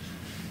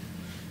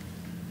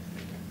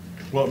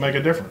 Will it make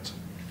a difference?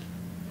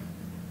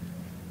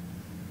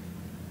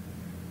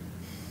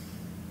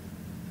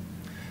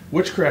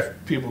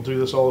 Witchcraft people do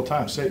this all the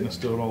time.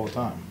 Satanists do it all the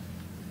time.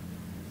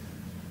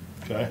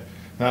 Okay?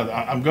 Now,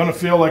 I'm going to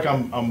feel like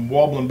I'm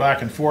wobbling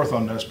back and forth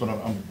on this, but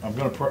I'm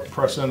going to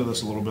press into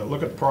this a little bit.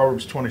 Look at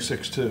Proverbs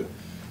 26:2.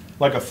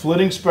 Like a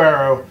flitting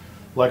sparrow,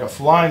 like a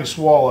flying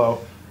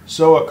swallow,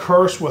 so a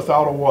curse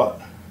without a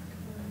what?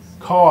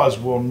 Cause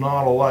will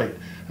not alight.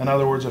 In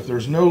other words, if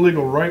there's no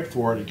legal right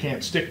for it, it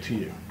can't stick to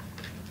you.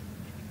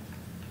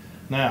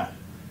 Now,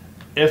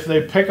 if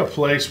they pick a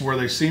place where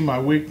they see my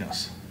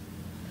weakness,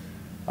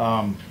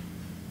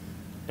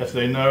 if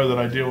they know that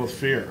I deal with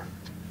fear,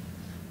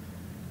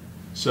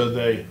 so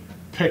they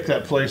pick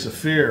that place of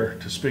fear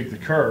to speak the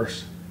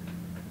curse,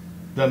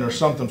 then there's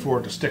something for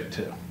it to stick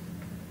to.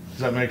 Does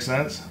that make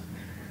sense?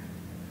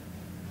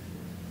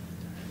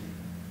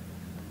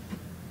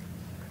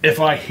 If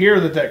I hear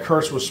that that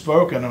curse was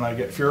spoken and I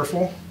get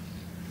fearful,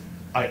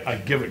 I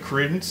give it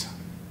credence,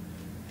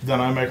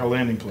 then I make a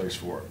landing place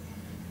for it.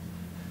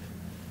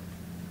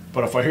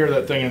 But if I hear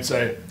that thing and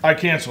say, I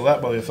cancel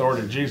that by the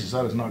authority of Jesus,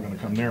 that is not going to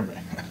come near me.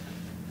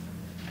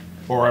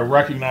 Or I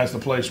recognize the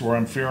place where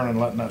I'm fearing and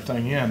letting that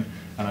thing in,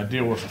 and I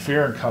deal with the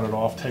fear and cut it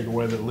off, take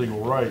away the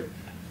legal right.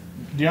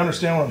 Do you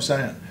understand what I'm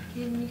saying?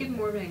 Can you give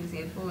more of an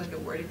example, like a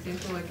word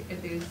example? Like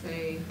if they would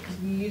say, because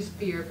you use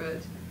fear, but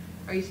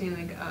are you saying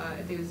like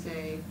if they would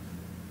say,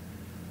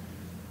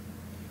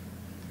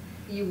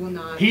 you will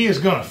not... He is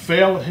going to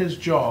fail at his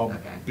job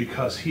Okay.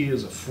 because he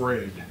is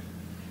afraid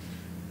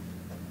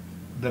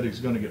that he's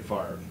going to get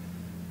fired.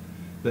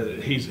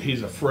 That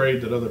he's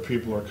afraid that other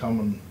people are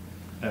coming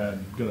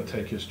and going to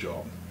take his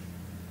job.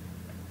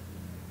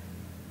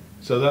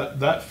 So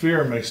that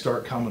fear may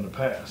start coming to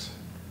pass.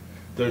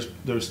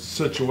 Those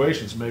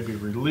situations may be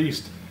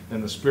released in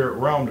the spirit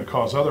realm to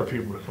cause other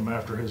people to come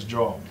after his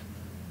job.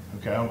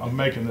 Okay, I'm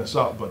making this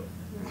up,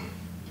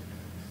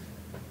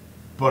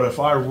 but if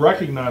I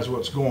recognize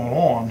what's going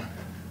on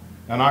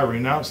and I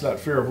renounce that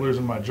fear of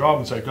losing my job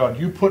and say, God,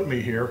 you put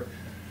me here,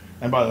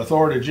 and by the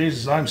authority of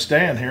Jesus, I'm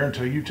staying here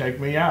until you take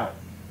me out.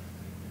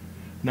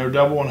 No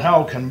devil in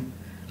hell can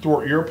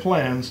thwart your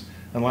plans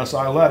unless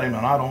I let him,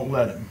 and I don't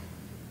let him.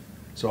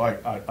 So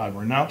I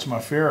renounce my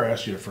fear. I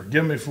ask you to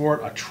forgive me for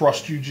it. I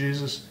trust you,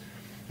 Jesus,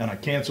 and I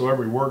cancel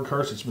every word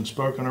curse that's been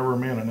spoken over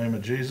me in the name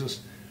of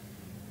Jesus.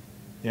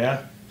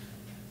 Yeah?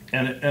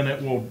 And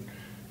it will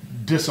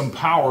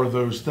disempower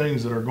those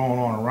things that are going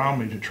on around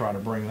me to try to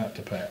bring that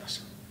to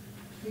pass.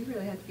 We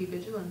really have to be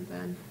vigilant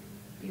then.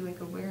 Be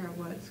like aware of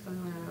what's going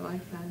on in our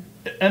life then.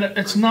 And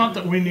it's not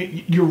that we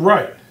need, you're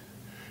right,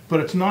 but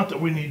it's not that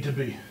we need to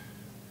be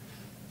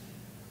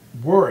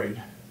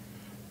worried,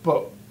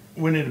 but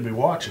we need to be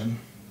watching.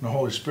 The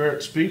Holy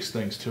Spirit speaks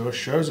things to us,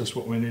 shows us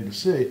what we need to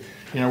see.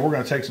 You know, we're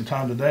going to take some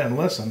time today and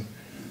listen.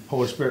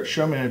 Holy Spirit,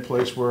 show me any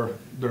place where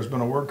there's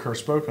been a word curse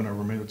spoken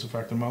over me that's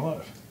affecting my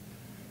life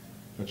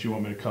that you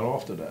want me to cut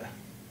off today.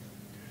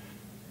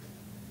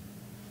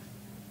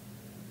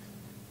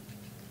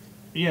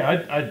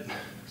 Yeah,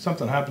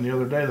 something happened the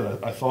other day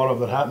that I thought of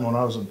that happened when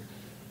I was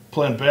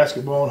playing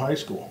basketball in high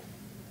school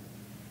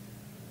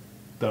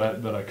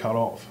that I cut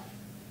off.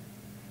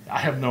 I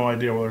have no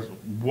idea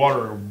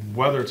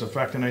whether it's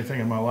affecting anything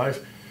in my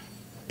life,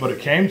 but it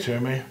came to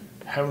me.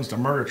 Heavens to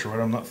Murgatroyd,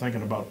 I'm not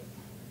thinking about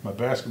my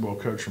basketball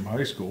coach from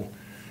high school,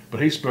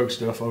 but he spoke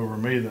stuff over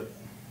me that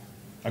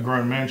a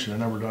grown man should have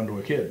never done to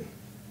a kid.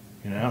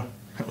 You know,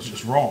 it was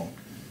just wrong.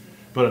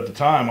 But at the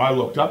time, I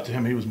looked up to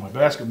him. He was my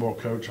basketball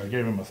coach. I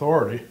gave him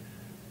authority.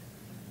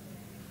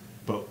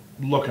 But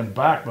looking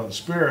back by the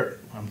Spirit,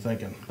 I'm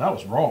thinking, that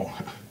was wrong.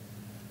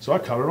 So I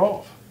cut it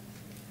off.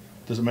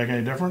 Does it make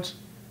any difference?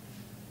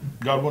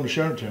 God wouldn't have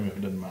shown it to me if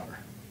it didn't matter.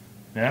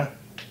 Yeah?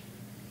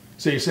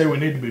 So you say we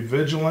need to be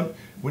vigilant.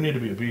 We need to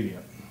be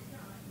obedient.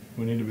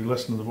 We need to be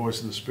listening to the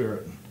voice of the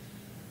Spirit.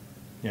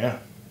 Yeah?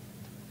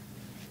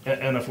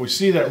 And if we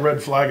see that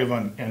red flag of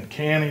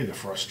uncanny, the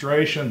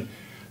frustration,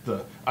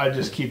 I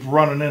just keep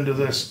running into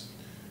this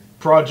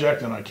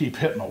project and I keep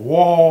hitting a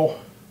wall.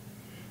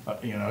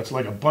 You know, it's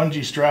like a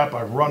bungee strap.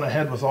 I run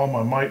ahead with all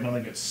my might and then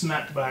I get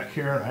snapped back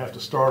here and I have to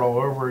start all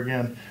over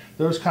again.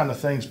 Those kind of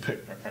things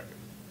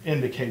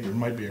indicate there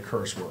might be a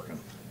curse working.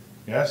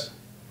 Yes?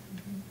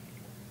 Mm-hmm.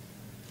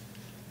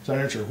 Does that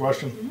answer your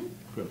question? Mm-hmm.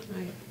 Good.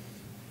 Right.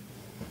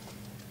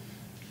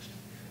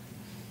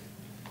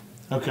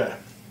 Okay.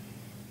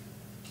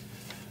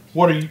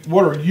 What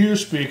are you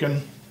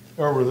speaking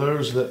over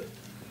those that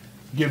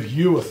give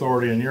you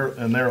authority in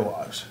their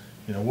lives?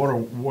 You know,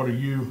 what are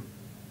you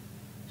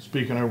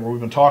speaking over?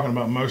 We've been talking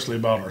about mostly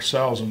about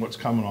ourselves and what's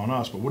coming on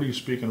us, but what are you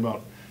speaking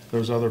about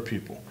those other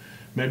people?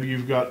 Maybe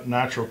you've got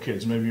natural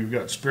kids, maybe you've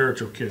got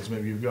spiritual kids,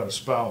 maybe you've got a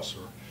spouse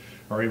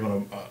or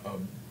even a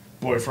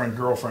boyfriend,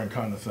 girlfriend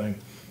kind of thing.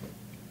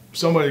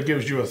 Somebody that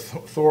gives you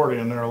authority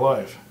in their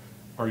life.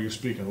 Are you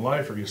speaking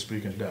life or are you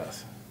speaking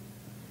death?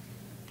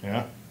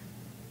 Yeah?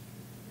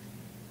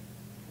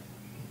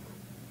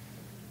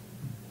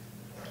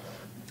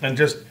 And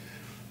just,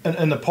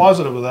 and the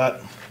positive of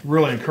that,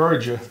 really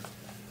encourage you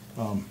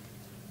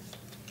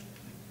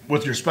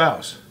with your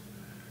spouse.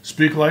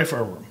 Speak life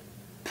over them.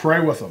 Pray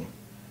with them.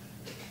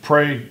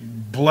 Pray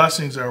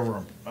blessings over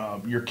them.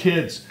 your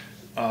kids.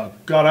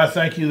 God, I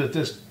thank you that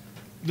this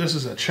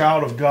is a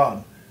child of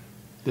God,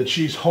 that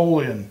she's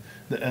holy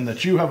and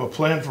that you have a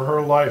plan for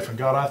her life. And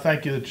God, I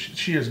thank you that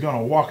she is going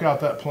to walk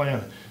out that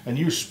plan. And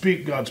you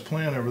speak God's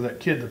plan over that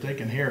kid that they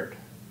can hear it.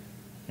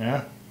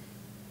 Yeah?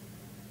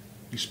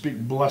 You speak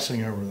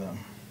blessing over them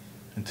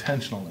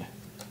intentionally.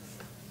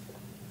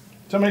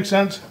 Does that make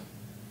sense?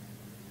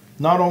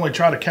 Not only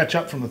try to catch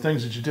up from the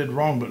things that you did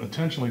wrong, but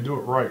intentionally do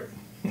it right.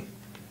 And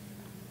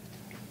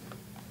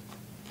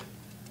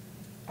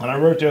I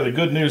wrote there, the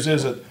good news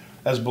is that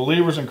as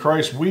believers in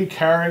Christ, we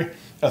carry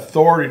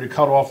authority to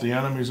cut off the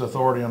enemy's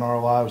authority in our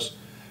lives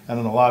and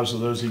in the lives of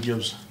those he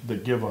gives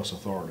that give us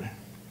authority.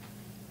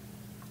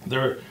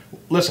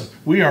 Listen,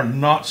 we are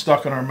not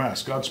stuck in our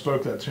mess. God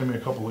spoke that to me a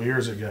couple of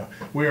years ago.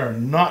 We are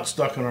not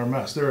stuck in our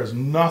mess. There is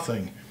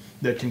nothing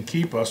that can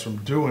keep us from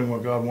doing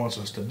what God wants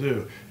us to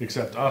do,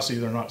 except us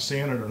either not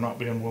seeing it or not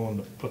being willing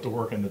to put the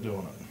work into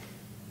doing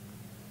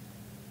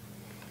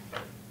it.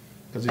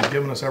 Because he's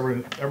given us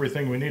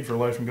everything we need for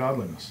life and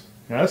godliness.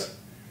 Yes?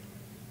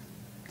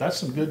 That's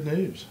some good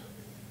news.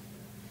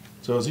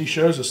 So as he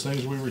shows us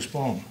things, we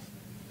respond.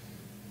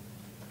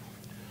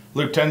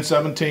 Luke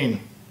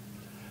 10:17.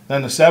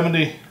 Then the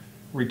 70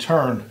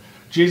 returned.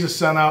 Jesus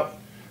sent out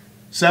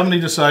 70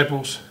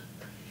 disciples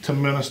to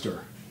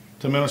minister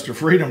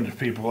freedom to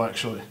people,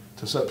 actually,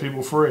 to set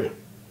people free.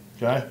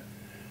 Okay?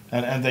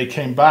 And they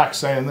came back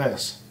saying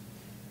this,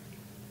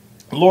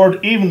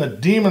 Lord, even the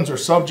demons are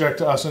subject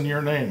to us in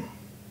your name.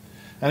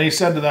 And he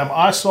said to them,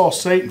 I saw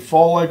Satan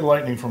fall like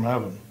lightning from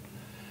heaven.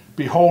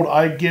 Behold,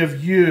 I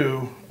give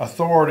you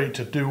authority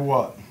to do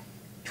what?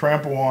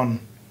 Trample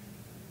on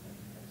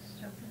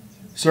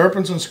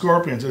serpents and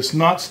scorpions. It's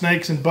not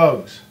snakes and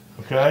bugs,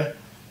 okay?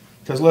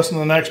 Because listen to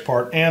the next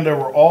part. And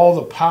over all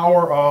the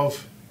power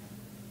of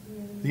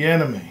the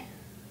enemy.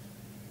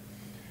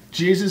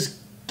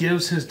 Jesus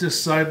gives his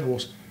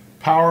disciples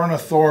power and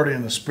authority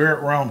in the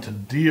spirit realm to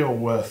deal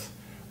with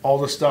all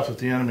the stuff that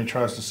the enemy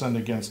tries to send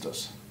against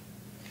us.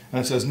 And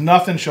it says,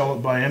 nothing shall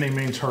by any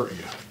means hurt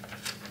you.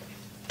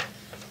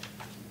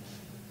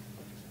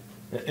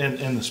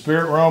 In the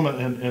spirit realm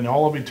and in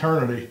all of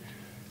eternity,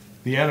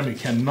 the enemy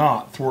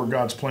cannot thwart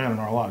God's plan in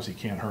our lives. He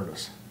can't hurt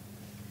us.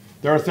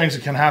 There are things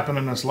that can happen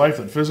in this life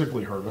that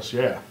physically hurt us,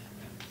 yeah.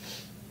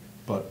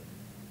 But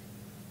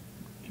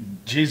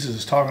Jesus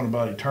is talking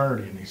about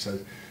eternity, and he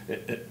says,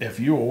 if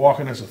you will walk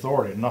in his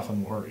authority,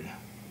 nothing will hurt you.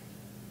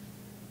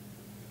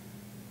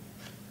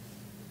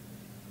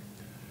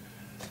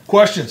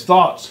 Questions,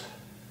 thoughts?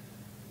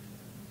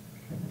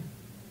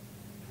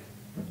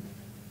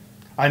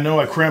 I know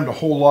I crammed a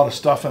whole lot of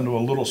stuff into a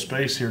little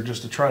space here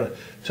just to try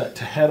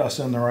to head us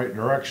in the right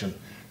direction.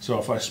 So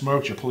if I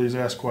smoked you, please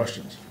ask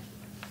questions.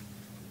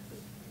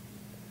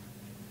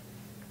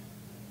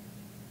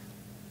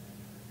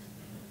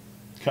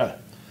 Okay.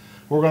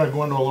 We're going to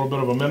go into a little bit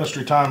of a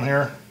ministry time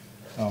here.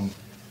 On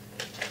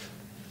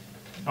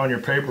your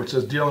paper it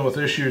says dealing with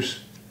issues.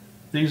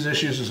 These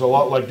issues is a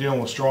lot like dealing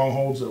with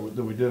strongholds that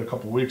we did a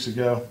couple weeks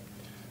ago.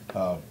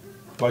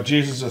 By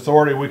Jesus'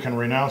 authority, we can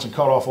renounce and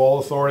cut off all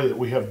authority that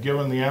we have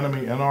given the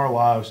enemy in our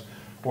lives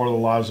or the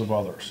lives of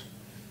others.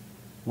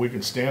 We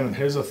can stand in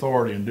his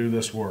authority and do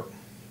this work.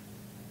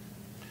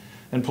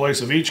 In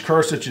place of each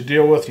curse that you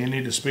deal with, you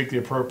need to speak the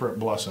appropriate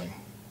blessing.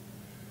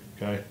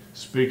 Okay?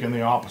 Speaking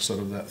the opposite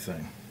of that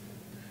thing.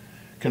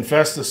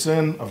 Confess the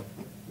sin of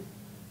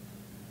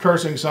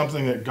cursing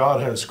something that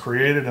God has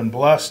created and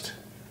blessed.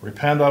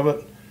 Repent of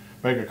it.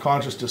 Make a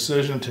conscious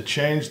decision to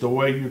change the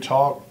way you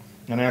talk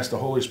and ask the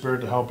Holy Spirit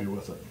to help you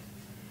with it.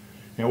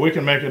 You know, we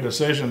can make a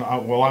decision,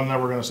 well, I'm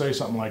never going to say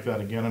something like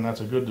that again, and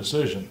that's a good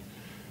decision.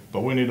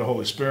 But we need the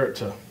Holy Spirit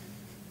to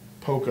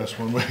poke us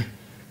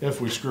if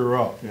we screw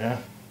up, yeah?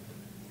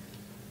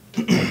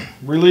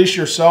 Release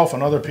yourself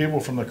and other people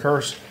from the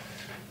curse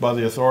by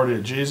the authority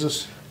of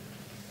Jesus.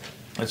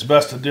 It's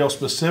best to deal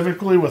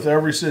specifically with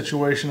every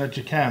situation that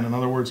you can. In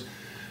other words,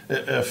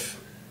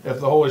 if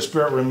the Holy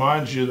Spirit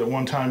reminds you that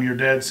one time your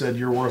dad said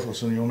you're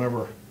worthless and you'll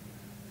never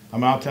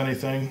amount to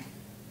anything,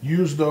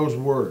 use those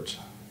words.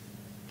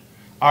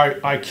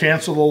 I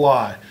cancel the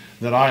lie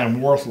that I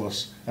am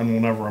worthless and will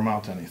never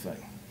amount to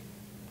anything.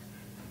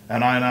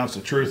 And I announce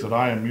the truth that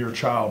I am your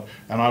child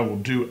and I will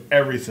do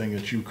everything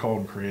that you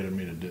called and created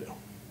me to do.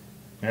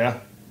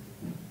 Yeah?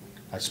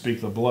 I speak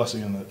the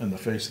blessing in the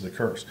face of the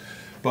curse.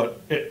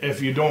 But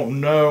if you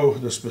don't know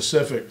the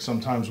specific,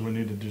 sometimes we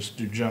need to just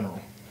do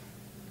general.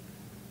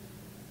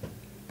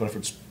 But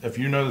if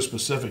you know the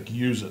specific,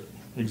 use it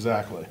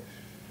exactly.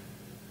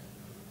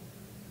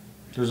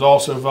 There's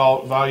also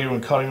value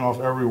in cutting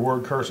off every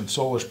word, curse, and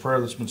soulish prayer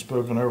that's been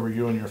spoken over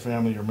you and your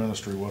family, your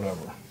ministry,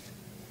 whatever.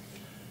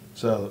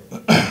 So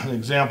the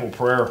example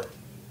prayer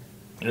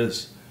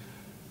is,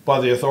 by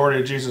the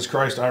authority of Jesus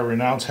Christ, I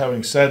renounce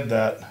having said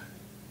that,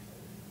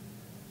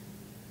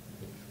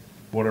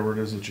 whatever it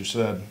is that you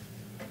said.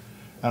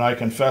 And I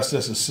confess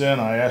this as sin.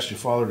 I ask you,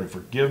 Father, to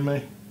forgive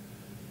me.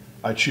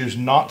 I choose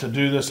not to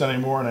do this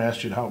anymore, and I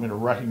ask you to help me to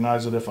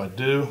recognize it if I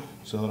do,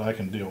 so that I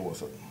can deal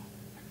with it.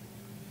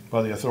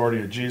 By the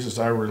authority of Jesus,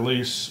 I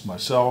release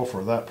myself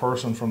or that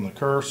person from the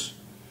curse.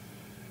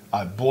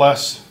 I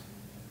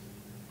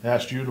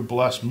ask you to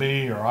bless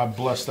me, or I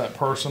bless that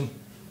person.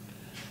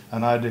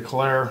 And I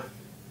declare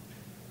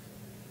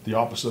the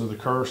opposite of the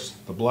curse,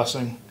 the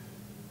blessing,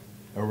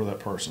 over that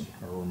person,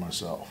 or over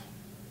myself.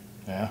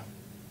 Yeah?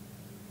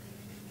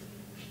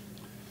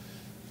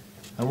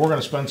 And we're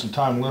going to spend some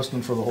time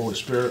listening for the Holy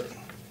Spirit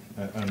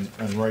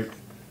and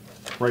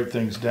write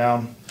things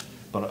down.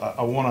 But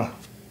I want to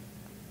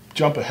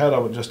jump ahead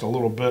of it just a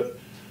little bit.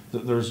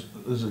 There's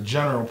a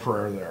general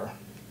prayer there.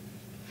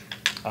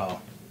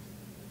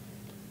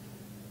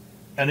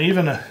 And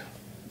even, I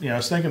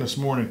was thinking this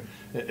morning,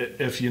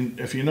 if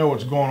you know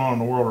what's going on in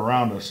the world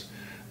around us,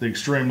 the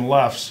extreme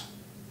lefts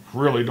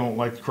really don't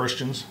like the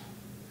Christians.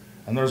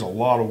 And there's a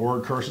lot of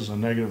word curses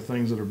and negative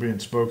things that are being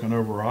spoken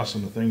over us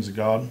and the things of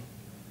God.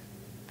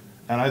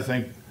 And I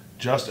think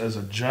just as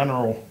a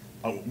general,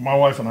 my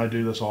wife and I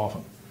do this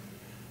often.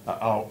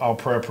 I'll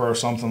pray a prayer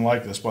something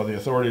like this. By the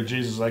authority of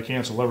Jesus, I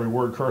cancel every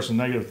word curse and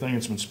negative thing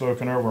that's been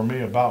spoken over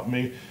me, about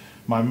me,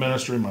 my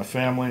ministry, my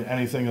family,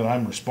 anything that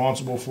I'm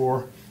responsible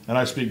for. And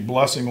I speak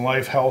blessing,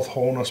 life, health,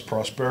 wholeness,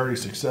 prosperity,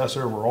 success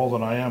over all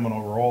that I am and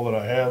over all that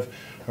I have,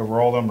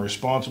 over all that I'm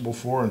responsible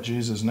for, in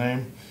Jesus'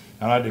 name.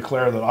 And I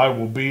declare that I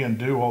will be and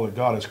do all that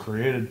God has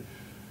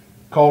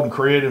called and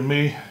created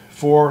me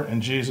for, in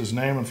Jesus'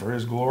 name and for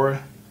his glory.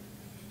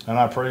 And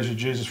I praise you,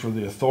 Jesus, for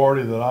the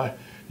authority that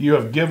you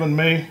have given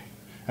me,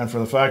 and for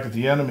the fact that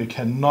the enemy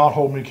cannot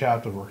hold me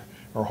captive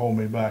or hold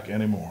me back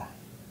anymore.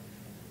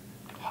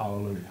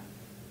 Hallelujah.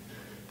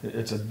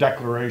 It's a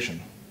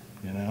declaration,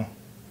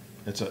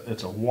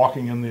 It's a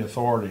walking in the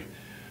authority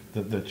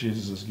that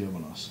Jesus has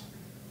given us.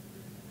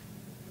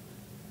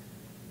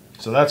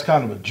 So that's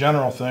kind of a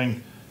general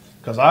thing,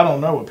 because I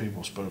don't know what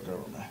people spoke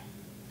over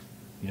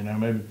me.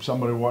 Maybe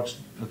somebody watched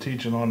a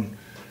teaching on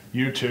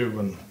YouTube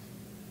and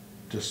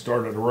just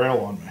started to rail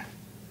on me.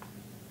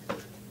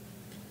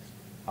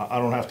 I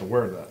don't have to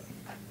wear that.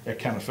 It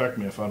can affect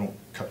me if I don't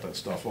cut that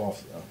stuff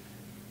off, though.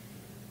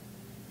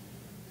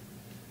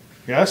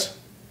 Yes?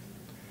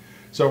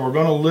 So we're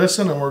going to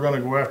listen and we're going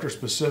to go after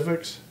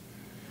specifics,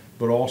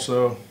 but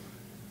also I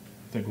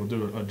think we'll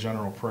do a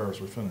general prayer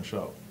as we finish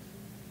up.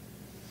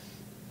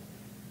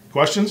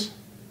 Questions?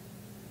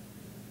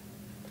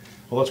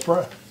 Well, let's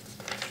pray.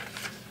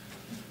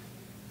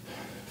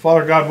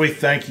 Father God, we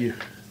thank you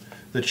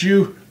that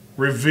you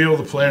reveal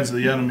the plans of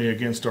the enemy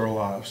against our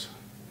lives,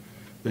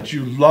 that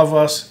you love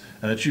us,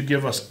 and that you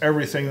give us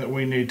everything that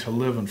we need to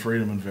live in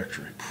freedom and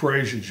victory.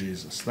 Praise you,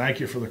 Jesus. Thank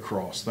you for the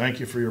cross. Thank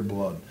you for your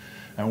blood.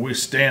 And we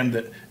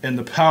stand in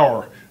the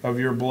power of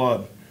your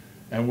blood.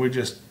 And we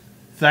just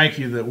thank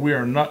you that we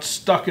are not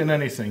stuck in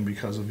anything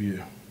because of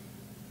you.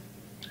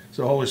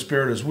 So, Holy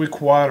Spirit, as we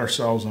quiet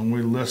ourselves and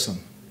we listen,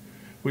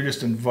 we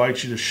just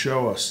invite you to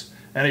show us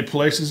any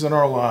places in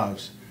our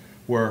lives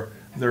where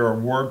there are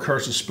word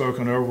curses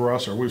spoken over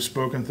us, or we've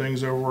spoken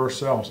things over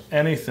ourselves,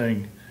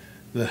 anything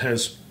that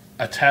has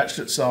attached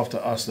itself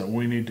to us that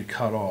we need to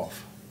cut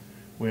off.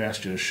 We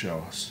ask you to show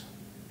us.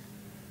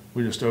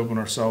 We just open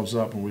ourselves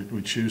up, and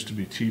we choose to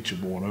be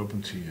teachable and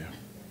open to you.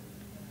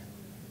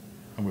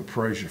 And we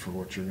praise you for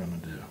what you're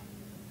going to do.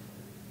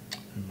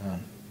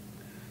 Amen.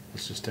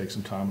 Let's just take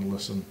some time and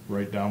listen.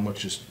 Write down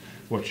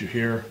what you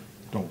hear.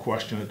 Don't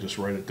question it. Just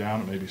write it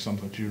down. It may be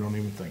something that you don't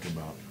even think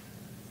about.